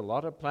takes a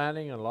lot of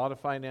planning and a lot of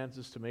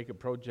finances to make a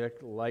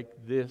project like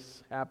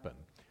this happen.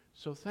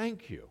 So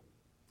thank you.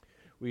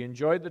 We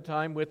enjoyed the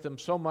time with them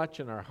so much,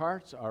 and our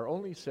hearts are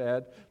only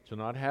sad to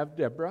not have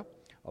Deborah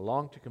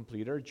along to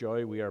complete our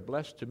joy. We are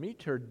blessed to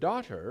meet her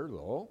daughter,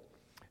 though,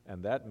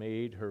 and that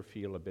made her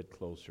feel a bit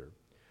closer.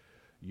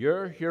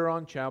 Your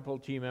Huron Chapel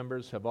team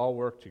members have all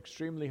worked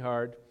extremely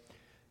hard,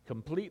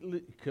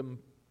 completing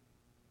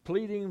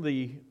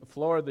the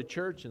floor of the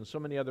church and so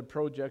many other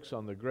projects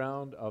on the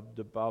ground of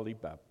Dabali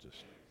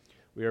Baptist.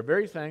 We are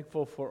very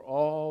thankful for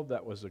all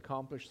that was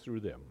accomplished through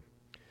them.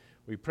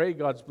 We pray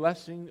God's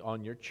blessing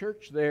on your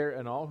church there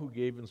and all who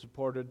gave and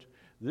supported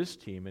this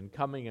team in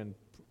coming,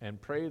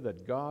 and pray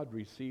that God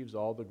receives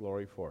all the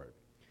glory for it.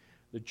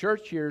 The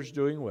church here is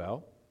doing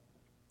well.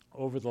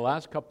 Over the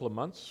last couple of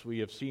months, we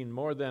have seen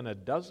more than a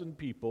dozen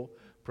people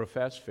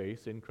profess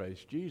faith in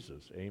Christ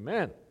Jesus.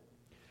 Amen.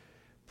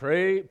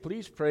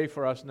 Please pray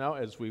for us now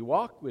as we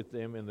walk with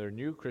them in their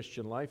new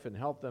Christian life and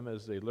help them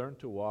as they learn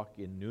to walk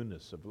in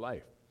newness of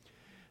life.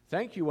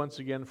 Thank you once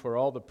again for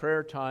all the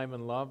prayer time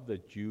and love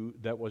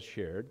that was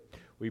shared.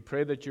 We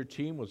pray that your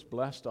team was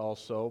blessed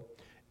also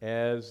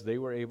as they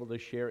were able to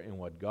share in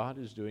what God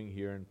is doing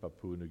here in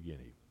Papua New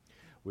Guinea.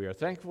 We are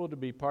thankful to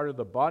be part of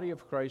the body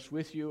of Christ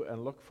with you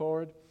and look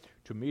forward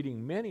to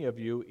meeting many of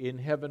you in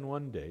heaven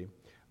one day.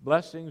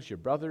 Blessings, your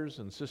brothers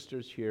and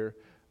sisters here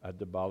at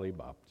the Bali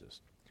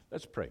Baptist.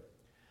 Let's pray.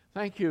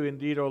 Thank you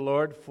indeed, O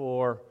Lord,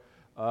 for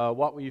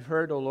what we've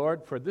heard, O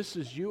Lord, for this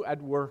is you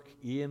at work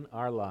in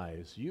our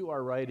lives. You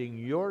are writing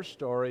your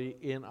story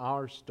in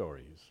our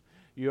stories.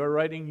 You are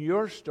writing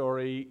your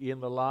story in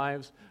the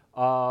lives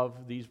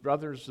of these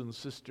brothers and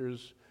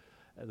sisters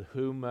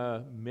whom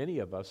many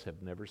of us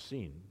have never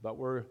seen. But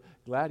we're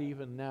glad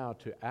even now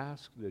to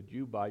ask that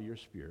you, by your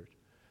Spirit,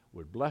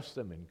 would bless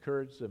them,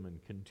 encourage them,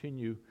 and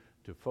continue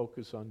to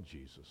focus on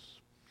Jesus.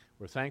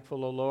 We're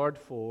thankful, O Lord,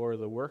 for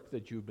the work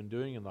that you've been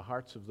doing in the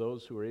hearts of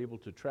those who are able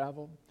to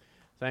travel.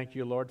 Thank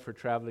you, Lord, for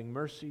traveling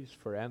mercies,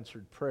 for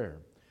answered prayer.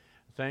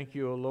 Thank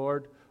you, O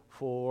Lord,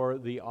 for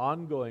the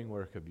ongoing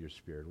work of your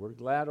Spirit. We're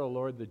glad, O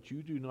Lord, that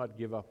you do not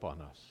give up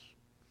on us,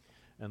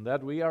 and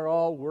that we are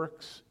all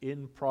works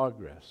in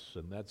progress,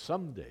 and that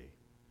someday,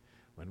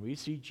 when we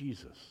see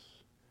Jesus,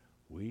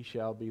 we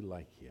shall be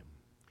like him.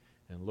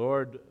 And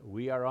Lord,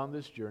 we are on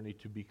this journey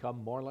to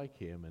become more like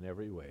him in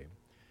every way.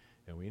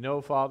 And we know,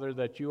 Father,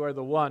 that you are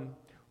the one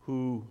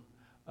who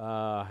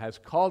has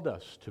called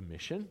us to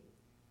mission,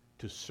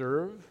 to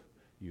serve.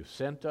 You've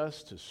sent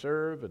us to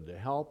serve and to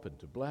help and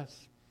to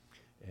bless.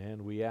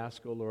 And we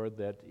ask, O Lord,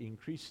 that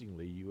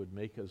increasingly you would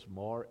make us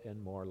more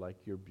and more like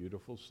your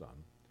beautiful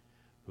Son,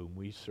 whom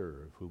we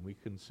serve, whom we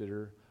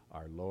consider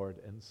our Lord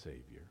and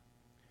Savior.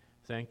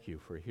 Thank you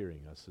for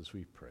hearing us as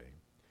we pray.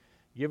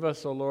 Give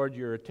us, O Lord,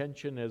 your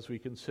attention as we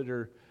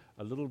consider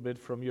a little bit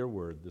from your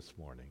word this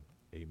morning.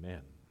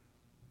 Amen.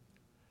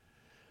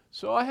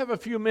 So I have a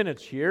few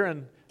minutes here,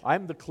 and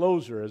I'm the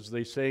closer, as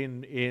they say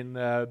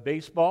in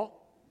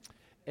baseball,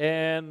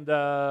 and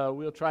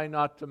we'll try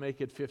not to make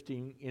it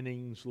 15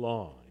 innings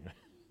long.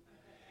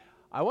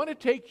 I want to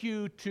take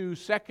you to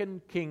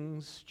 2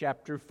 Kings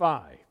chapter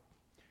 5. I'm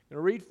going to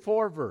read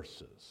 4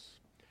 verses.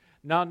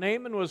 Now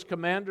Naaman was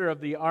commander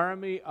of the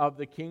army of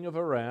the king of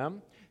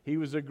Aram. He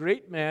was a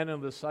great man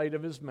in the sight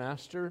of his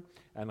master,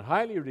 and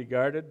highly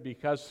regarded,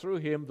 because through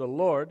him the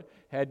Lord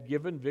had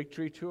given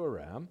victory to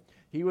Aram.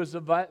 He was a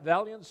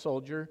valiant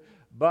soldier,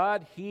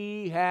 but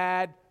he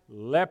had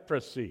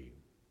leprosy.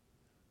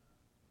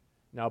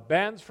 Now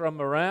bands from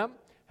Aram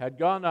had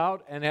gone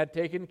out and had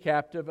taken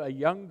captive a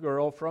young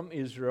girl from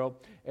Israel,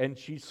 and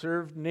she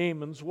served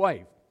Naaman's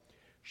wife.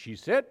 She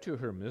said to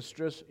her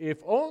mistress,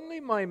 "If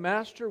only my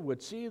master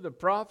would see the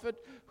prophet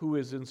who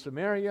is in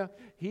Samaria,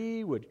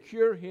 he would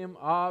cure him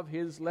of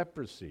his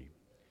leprosy."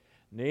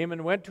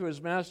 Naaman went to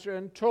his master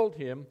and told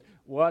him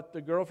what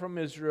the girl from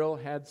Israel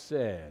had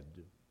said.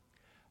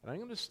 And I'm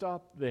going to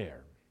stop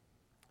there.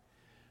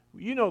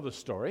 You know the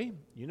story.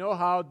 You know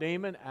how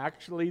Naaman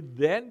actually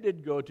then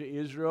did go to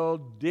Israel,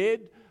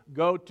 did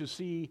go to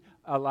see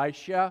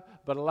Elisha,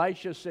 but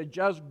Elisha said,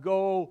 just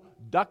go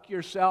duck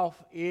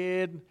yourself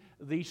in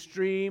the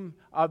stream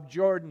of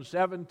Jordan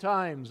 7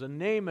 times. And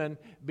Naaman,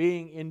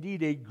 being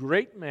indeed a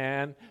great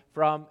man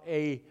from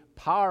a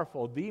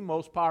powerful, the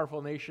most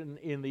powerful nation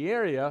in the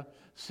area,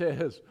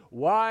 says,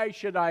 why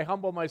should I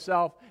humble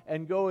myself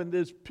and go in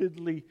this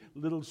piddly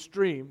little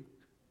stream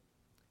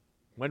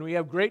when we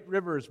have great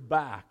rivers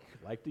back,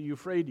 like the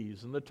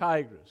Euphrates and the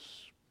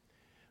Tigris?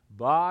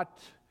 But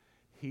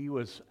he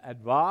was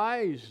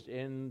advised,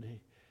 and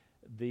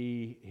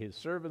his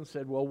servant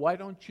said, well, why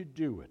don't you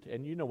do it?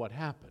 And you know what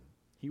happened.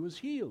 He was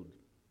healed.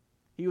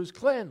 He was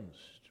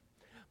cleansed.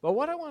 But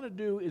what I want to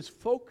do is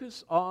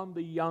focus on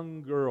the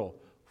young girl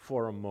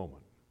for a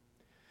moment.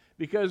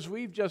 Because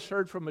we've just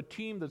heard from a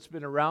team that's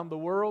been around the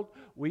world.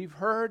 We've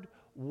heard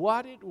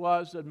what it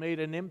was that made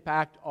an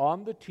impact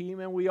on the team,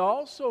 and we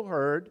also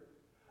heard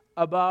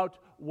about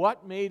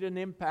what made an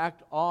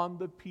impact on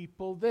the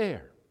people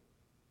there.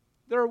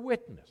 They're a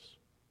witness.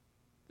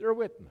 They're a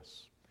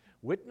witness.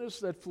 Witness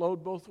that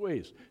flowed both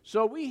ways.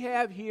 So we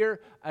have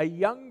here a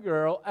young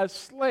girl, a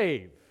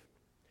slave,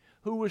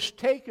 who was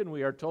taken,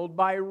 we are told,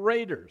 by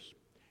raiders.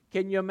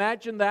 Can you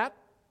imagine that?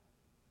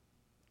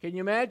 Can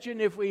you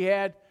imagine if we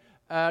had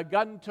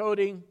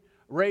gun-toting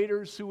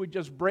raiders who would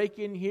just break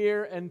in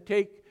here and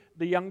take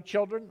the young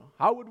children?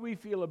 How would we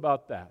feel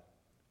about that?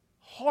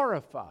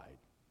 Horrified.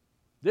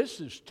 This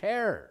is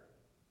terror.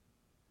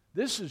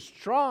 This is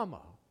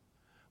trauma.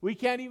 We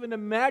can't even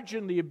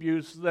imagine the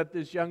abuse that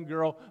this young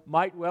girl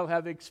might well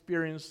have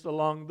experienced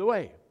along the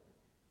way.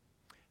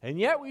 And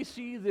yet we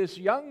see this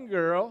young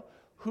girl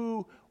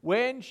who,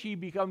 when she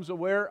becomes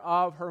aware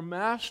of her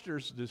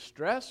master's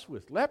distress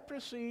with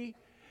leprosy,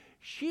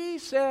 she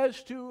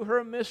says to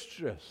her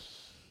mistress,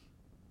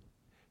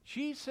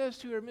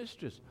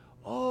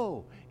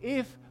 oh,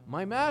 if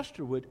my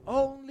master would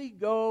only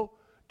go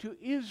to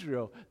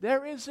Israel.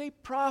 There is a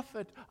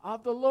prophet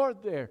of the Lord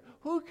there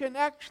who can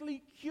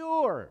actually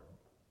cure.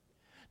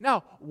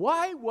 Now,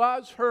 why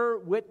was her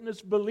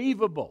witness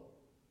believable?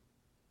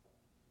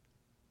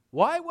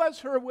 Why was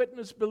her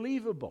witness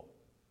believable?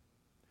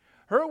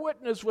 Her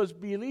witness was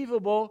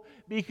believable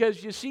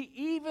because, you see,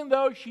 even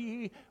though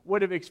she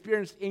would have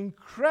experienced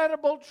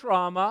incredible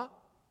trauma,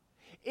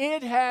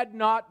 it had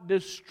not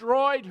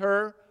destroyed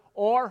her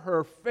or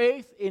her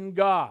faith in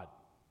God.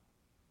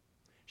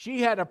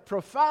 She had a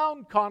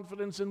profound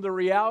confidence in the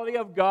reality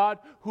of God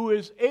who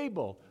is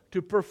able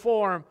to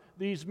perform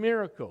these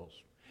miracles.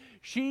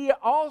 She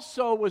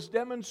also was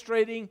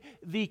demonstrating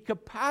the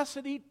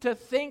capacity to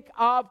think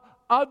of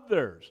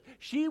others.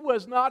 She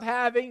was not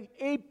having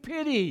a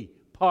pity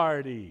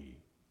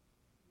party.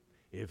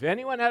 If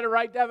anyone had a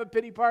right to have a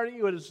pity party,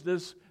 it was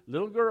this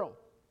little girl.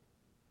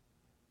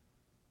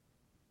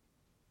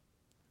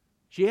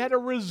 She had a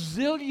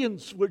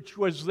resilience which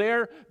was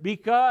there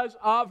because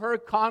of her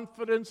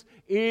confidence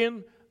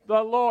in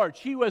the Lord.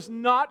 She was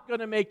not going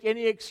to make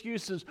any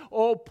excuses.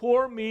 Oh,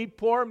 poor me,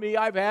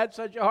 I've had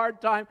such a hard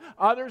time.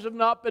 Others have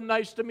not been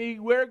nice to me.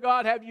 Where,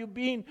 God, have you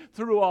been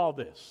through all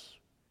this?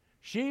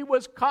 She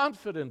was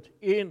confident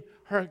in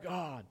her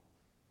God.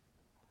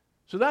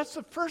 So that's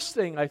the first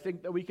thing I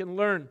think that we can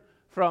learn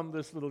from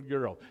this little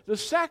girl. The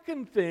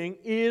second thing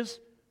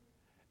is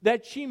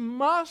that she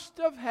must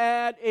have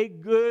had a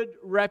good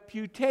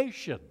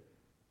reputation.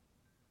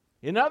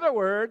 In other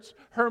words,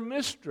 her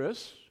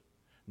mistress,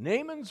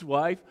 Naaman's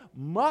wife,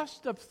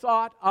 must have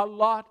thought a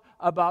lot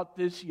about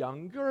this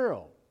young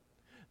girl.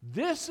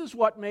 This is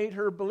what made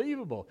her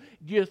believable.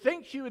 Do you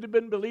think she would have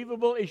been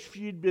believable if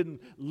she'd been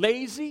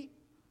lazy?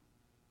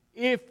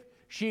 If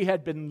she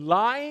had been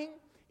lying?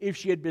 If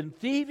she had been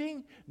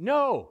thieving?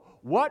 No.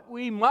 What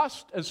we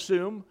must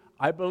assume,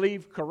 I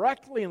believe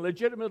correctly and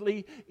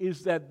legitimately,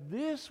 is that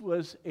this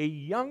was a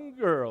young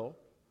girl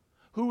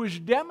who was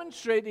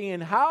demonstrating in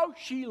how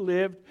she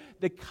lived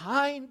the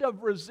kind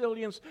of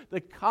resilience, the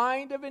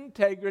kind of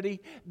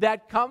integrity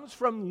that comes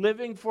from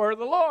living for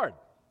the Lord.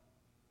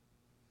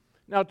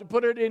 Now, to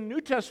put it in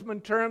New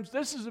Testament terms,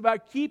 this is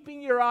about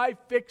keeping your eye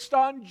fixed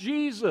on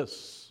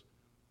Jesus.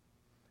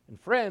 And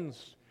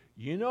friends,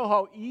 you know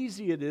how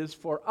easy it is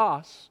for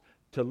us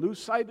to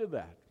lose sight of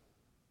that.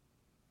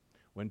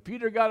 When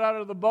Peter got out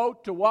of the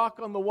boat to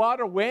walk on the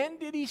water, when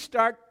did he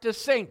start to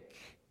sink?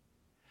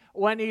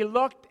 When he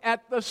looked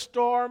at the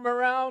storm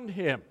around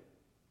him.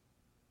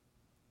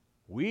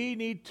 We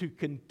need to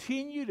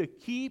continue to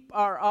keep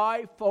our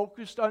eye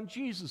focused on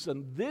Jesus,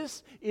 and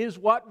this is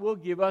what will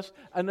give us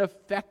an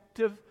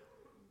effective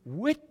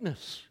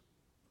witness.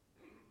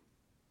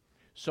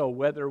 So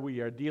whether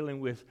we are dealing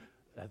with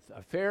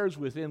affairs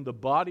within the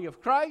body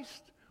of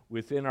Christ,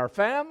 within our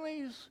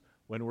families,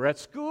 when we're at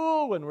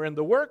school, when we're in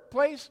the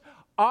workplace,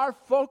 our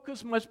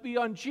focus must be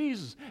on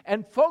Jesus.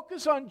 And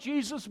focus on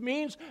Jesus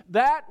means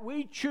that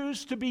we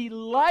choose to be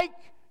like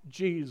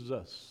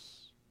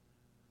Jesus.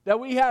 That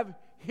we have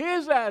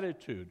His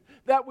attitude.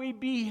 That we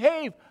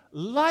behave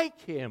like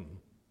Him.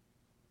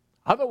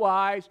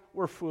 Otherwise,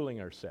 we're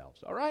fooling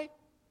ourselves, all right?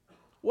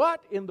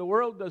 What in the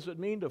world does it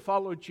mean to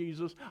follow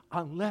Jesus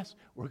unless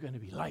we're going to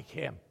be like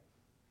Him?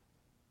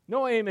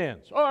 No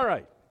amens. All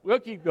right, we'll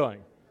keep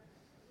going.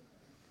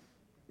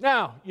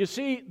 Now, you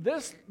see,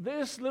 this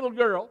little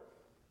girl,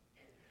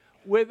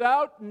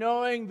 without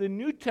knowing the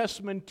New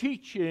Testament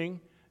teaching,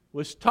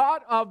 was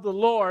taught of the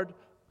Lord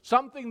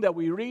something that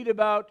we read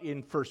about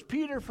in 1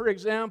 Peter, for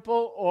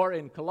example, or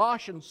in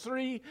Colossians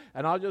 3,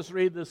 and I'll just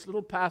read this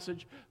little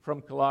passage from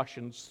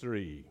Colossians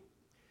 3.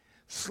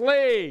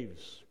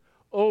 Slaves,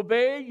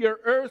 obey your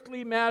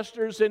earthly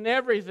masters in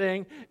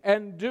everything,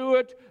 and do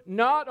it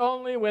not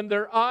only when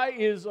their eye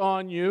is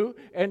on you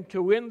and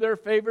to win their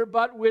favor,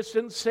 but with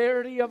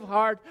sincerity of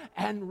heart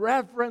and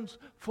reverence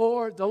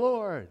for the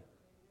Lord.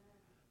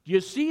 Do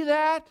you see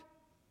that?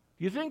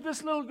 Do you think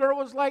this little girl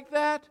was like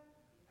that?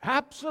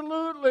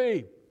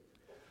 Absolutely.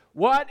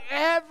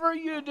 Whatever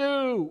you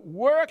do,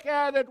 work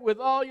at it with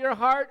all your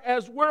heart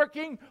as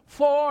working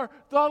for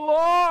the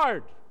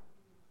Lord,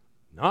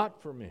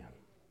 not for men.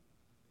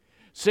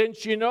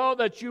 Since you know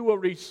that you will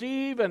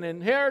receive an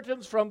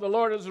inheritance from the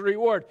Lord as a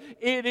reward.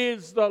 It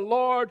is the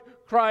Lord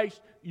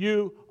Christ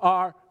you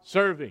are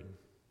serving.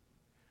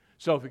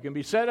 So if it can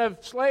be said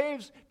of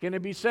slaves, can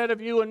it be said of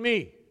you and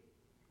me?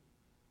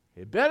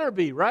 It better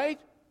be, right?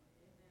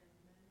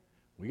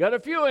 We got a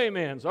few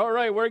amens. All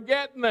right, we're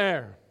getting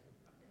there.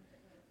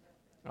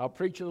 I'll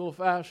preach a little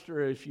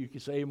faster if you can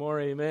say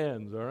more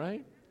amens, all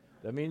right?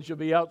 That means you'll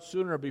be out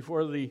sooner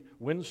before the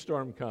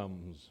windstorm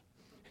comes.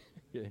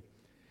 Okay.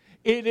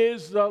 It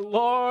is the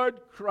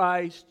Lord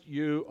Christ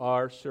you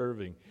are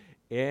serving.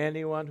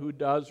 Anyone who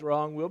does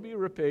wrong will be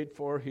repaid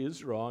for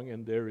his wrong,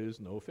 and there is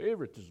no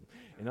favoritism.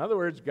 In other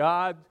words,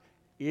 God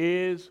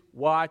is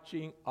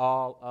watching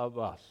all of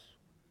us.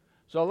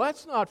 So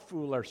let's not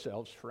fool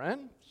ourselves,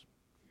 friends.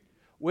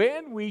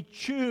 When we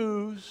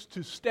choose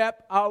to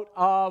step out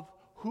of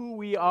who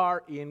we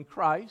are in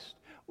Christ,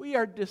 we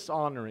are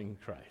dishonoring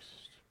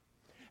Christ.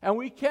 And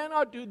we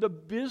cannot do the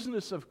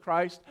business of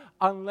Christ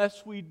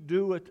unless we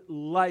do it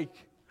like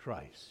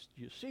Christ.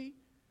 You see?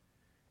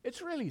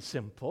 It's really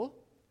simple.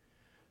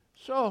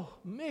 So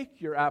make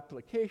your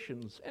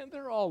applications, and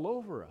they're all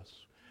over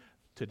us.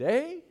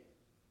 Today,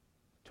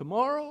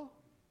 tomorrow,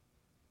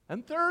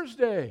 and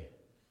Thursday.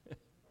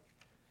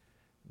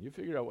 You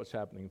figure out what's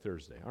happening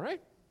Thursday, all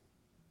right?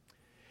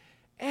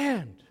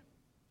 And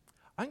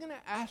I'm going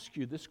to ask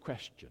you this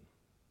question.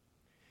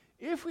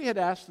 if we had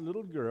asked the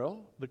little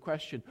girl the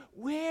question,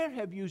 where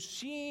have you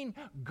seen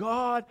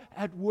God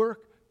at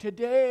work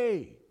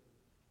today?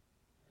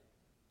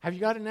 Have you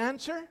got an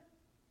answer?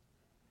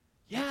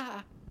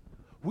 Yeah.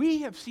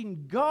 We have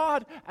seen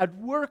God at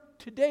work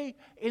today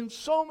in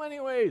so many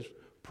ways.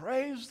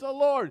 Praise the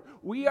Lord.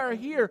 We are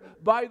here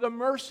by the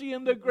mercy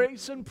and the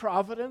grace and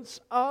providence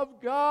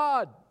of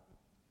God.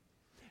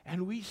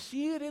 And we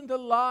see it in the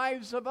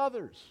lives of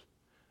others.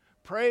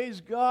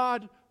 Praise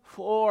God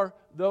for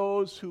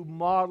those who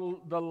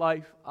model the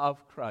life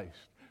of Christ.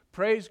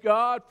 Praise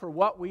God for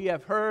what we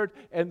have heard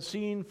and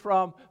seen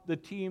from the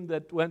team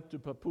that went to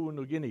Papua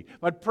New Guinea.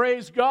 But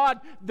praise God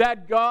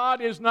that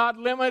God is not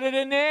limited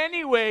in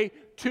any way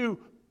to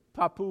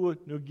Papua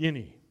New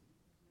Guinea.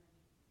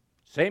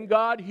 Same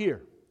God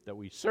here that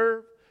we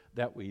serve,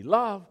 that we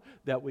love,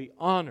 that we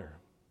honor.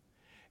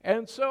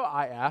 And so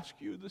I ask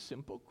you the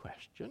simple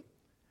question,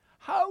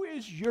 how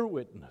is your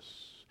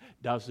witness?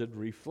 Does it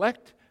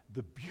reflect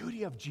the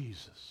beauty of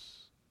Jesus?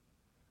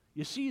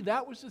 You see,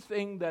 that was the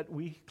thing that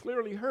we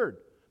clearly heard.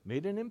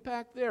 Made an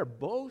impact there,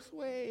 both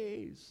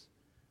ways.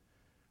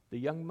 The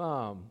young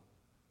mom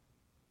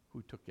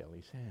who took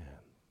Ellie's hand.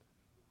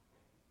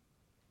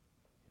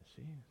 You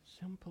see,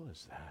 simple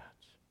as that.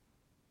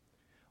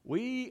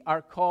 We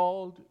are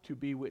called to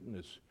be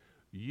witnesses.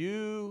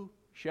 You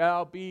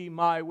shall be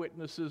my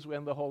witnesses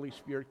when the Holy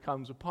Spirit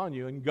comes upon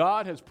you. And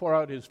God has poured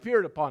out His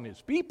Spirit upon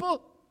His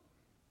people.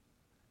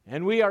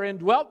 And we are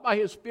indwelt by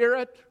His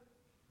Spirit.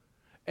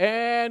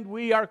 And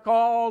we are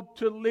called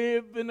to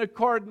live in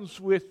accordance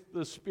with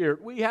the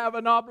Spirit. We have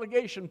an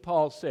obligation,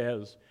 Paul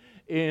says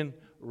in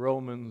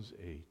Romans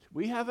 8.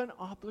 We have an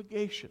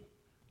obligation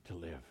to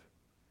live.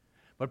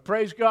 But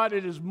praise God,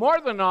 it is more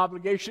than an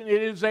obligation.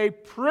 It is a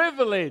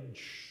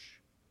privilege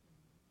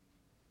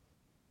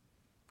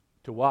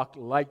to walk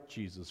like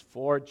Jesus,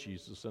 for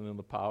Jesus, and in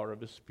the power of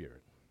His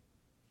Spirit.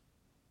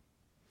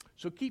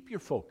 So keep your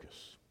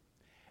focus.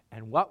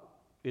 And what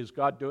is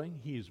God doing?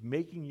 He is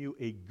making you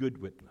a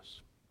good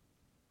witness.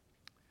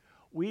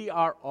 We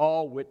are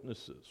all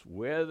witnesses,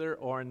 whether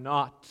or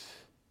not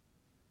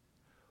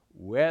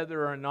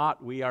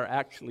we are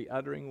actually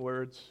uttering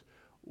words,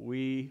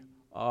 we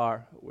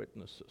are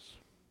witnesses.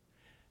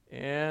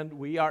 And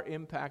we are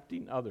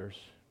impacting others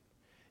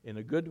in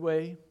a good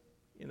way,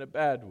 in a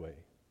bad way,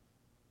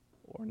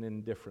 or an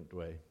indifferent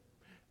way.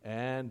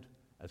 And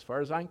as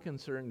far as I'm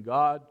concerned,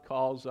 God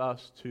calls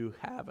us to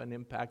have an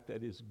impact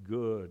that is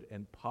good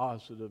and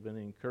positive and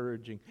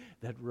encouraging,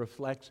 that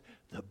reflects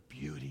the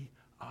beauty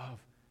of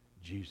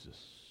Jesus.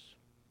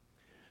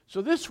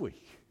 So this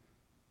week,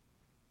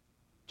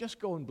 just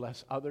go and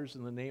bless others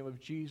in the name of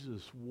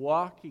Jesus,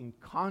 walking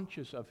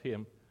conscious of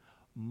Him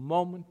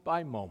moment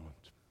by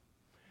moment.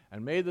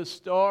 And may the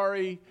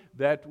story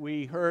that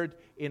we heard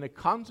in a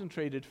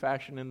concentrated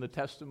fashion in the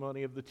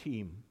testimony of the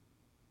team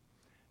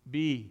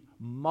be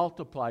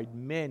multiplied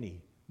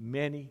many,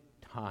 many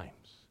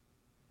times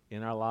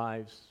in our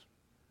lives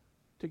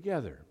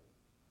together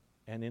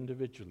and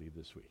individually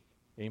this week.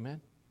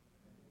 Amen?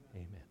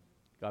 Amen.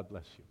 God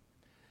bless you.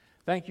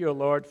 Thank you, O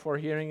Lord, for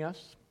hearing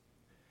us.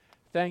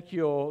 Thank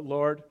you, O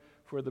Lord,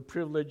 for the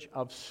privilege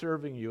of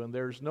serving you. And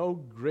there's no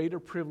greater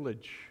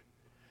privilege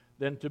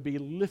than to be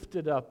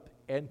lifted up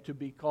and to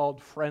be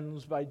called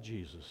friends by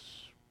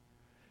Jesus.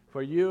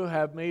 For you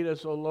have made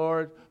us, O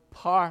Lord,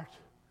 part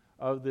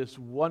of this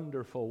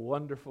wonderful,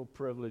 wonderful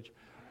privilege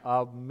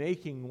of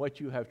making what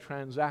you have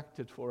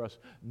transacted for us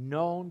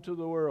known to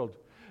the world,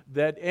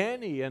 that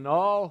any and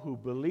all who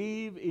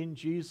believe in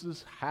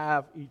Jesus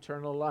have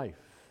eternal life,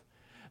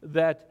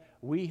 that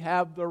we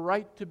have the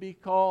right to be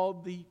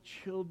called the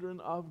children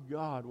of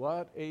God.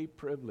 What a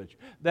privilege.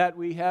 That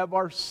we have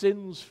our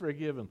sins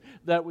forgiven,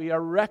 that we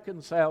are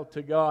reconciled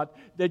to God,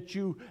 that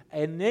you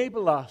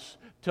enable us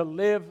to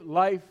live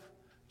life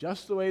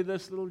just the way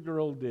this little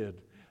girl did.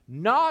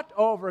 Not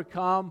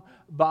overcome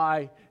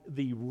by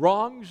the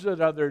wrongs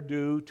that others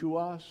do to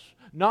us,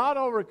 not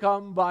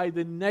overcome by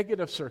the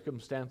negative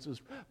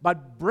circumstances,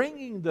 but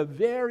bringing the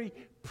very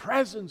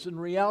presence and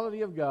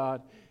reality of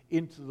God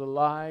into the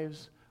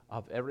lives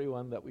of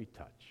everyone that we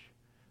touch.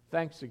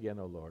 Thanks again,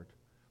 O Lord,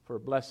 for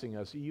blessing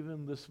us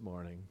even this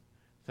morning.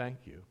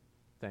 Thank you,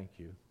 thank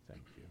you,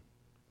 thank you.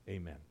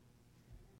 Amen.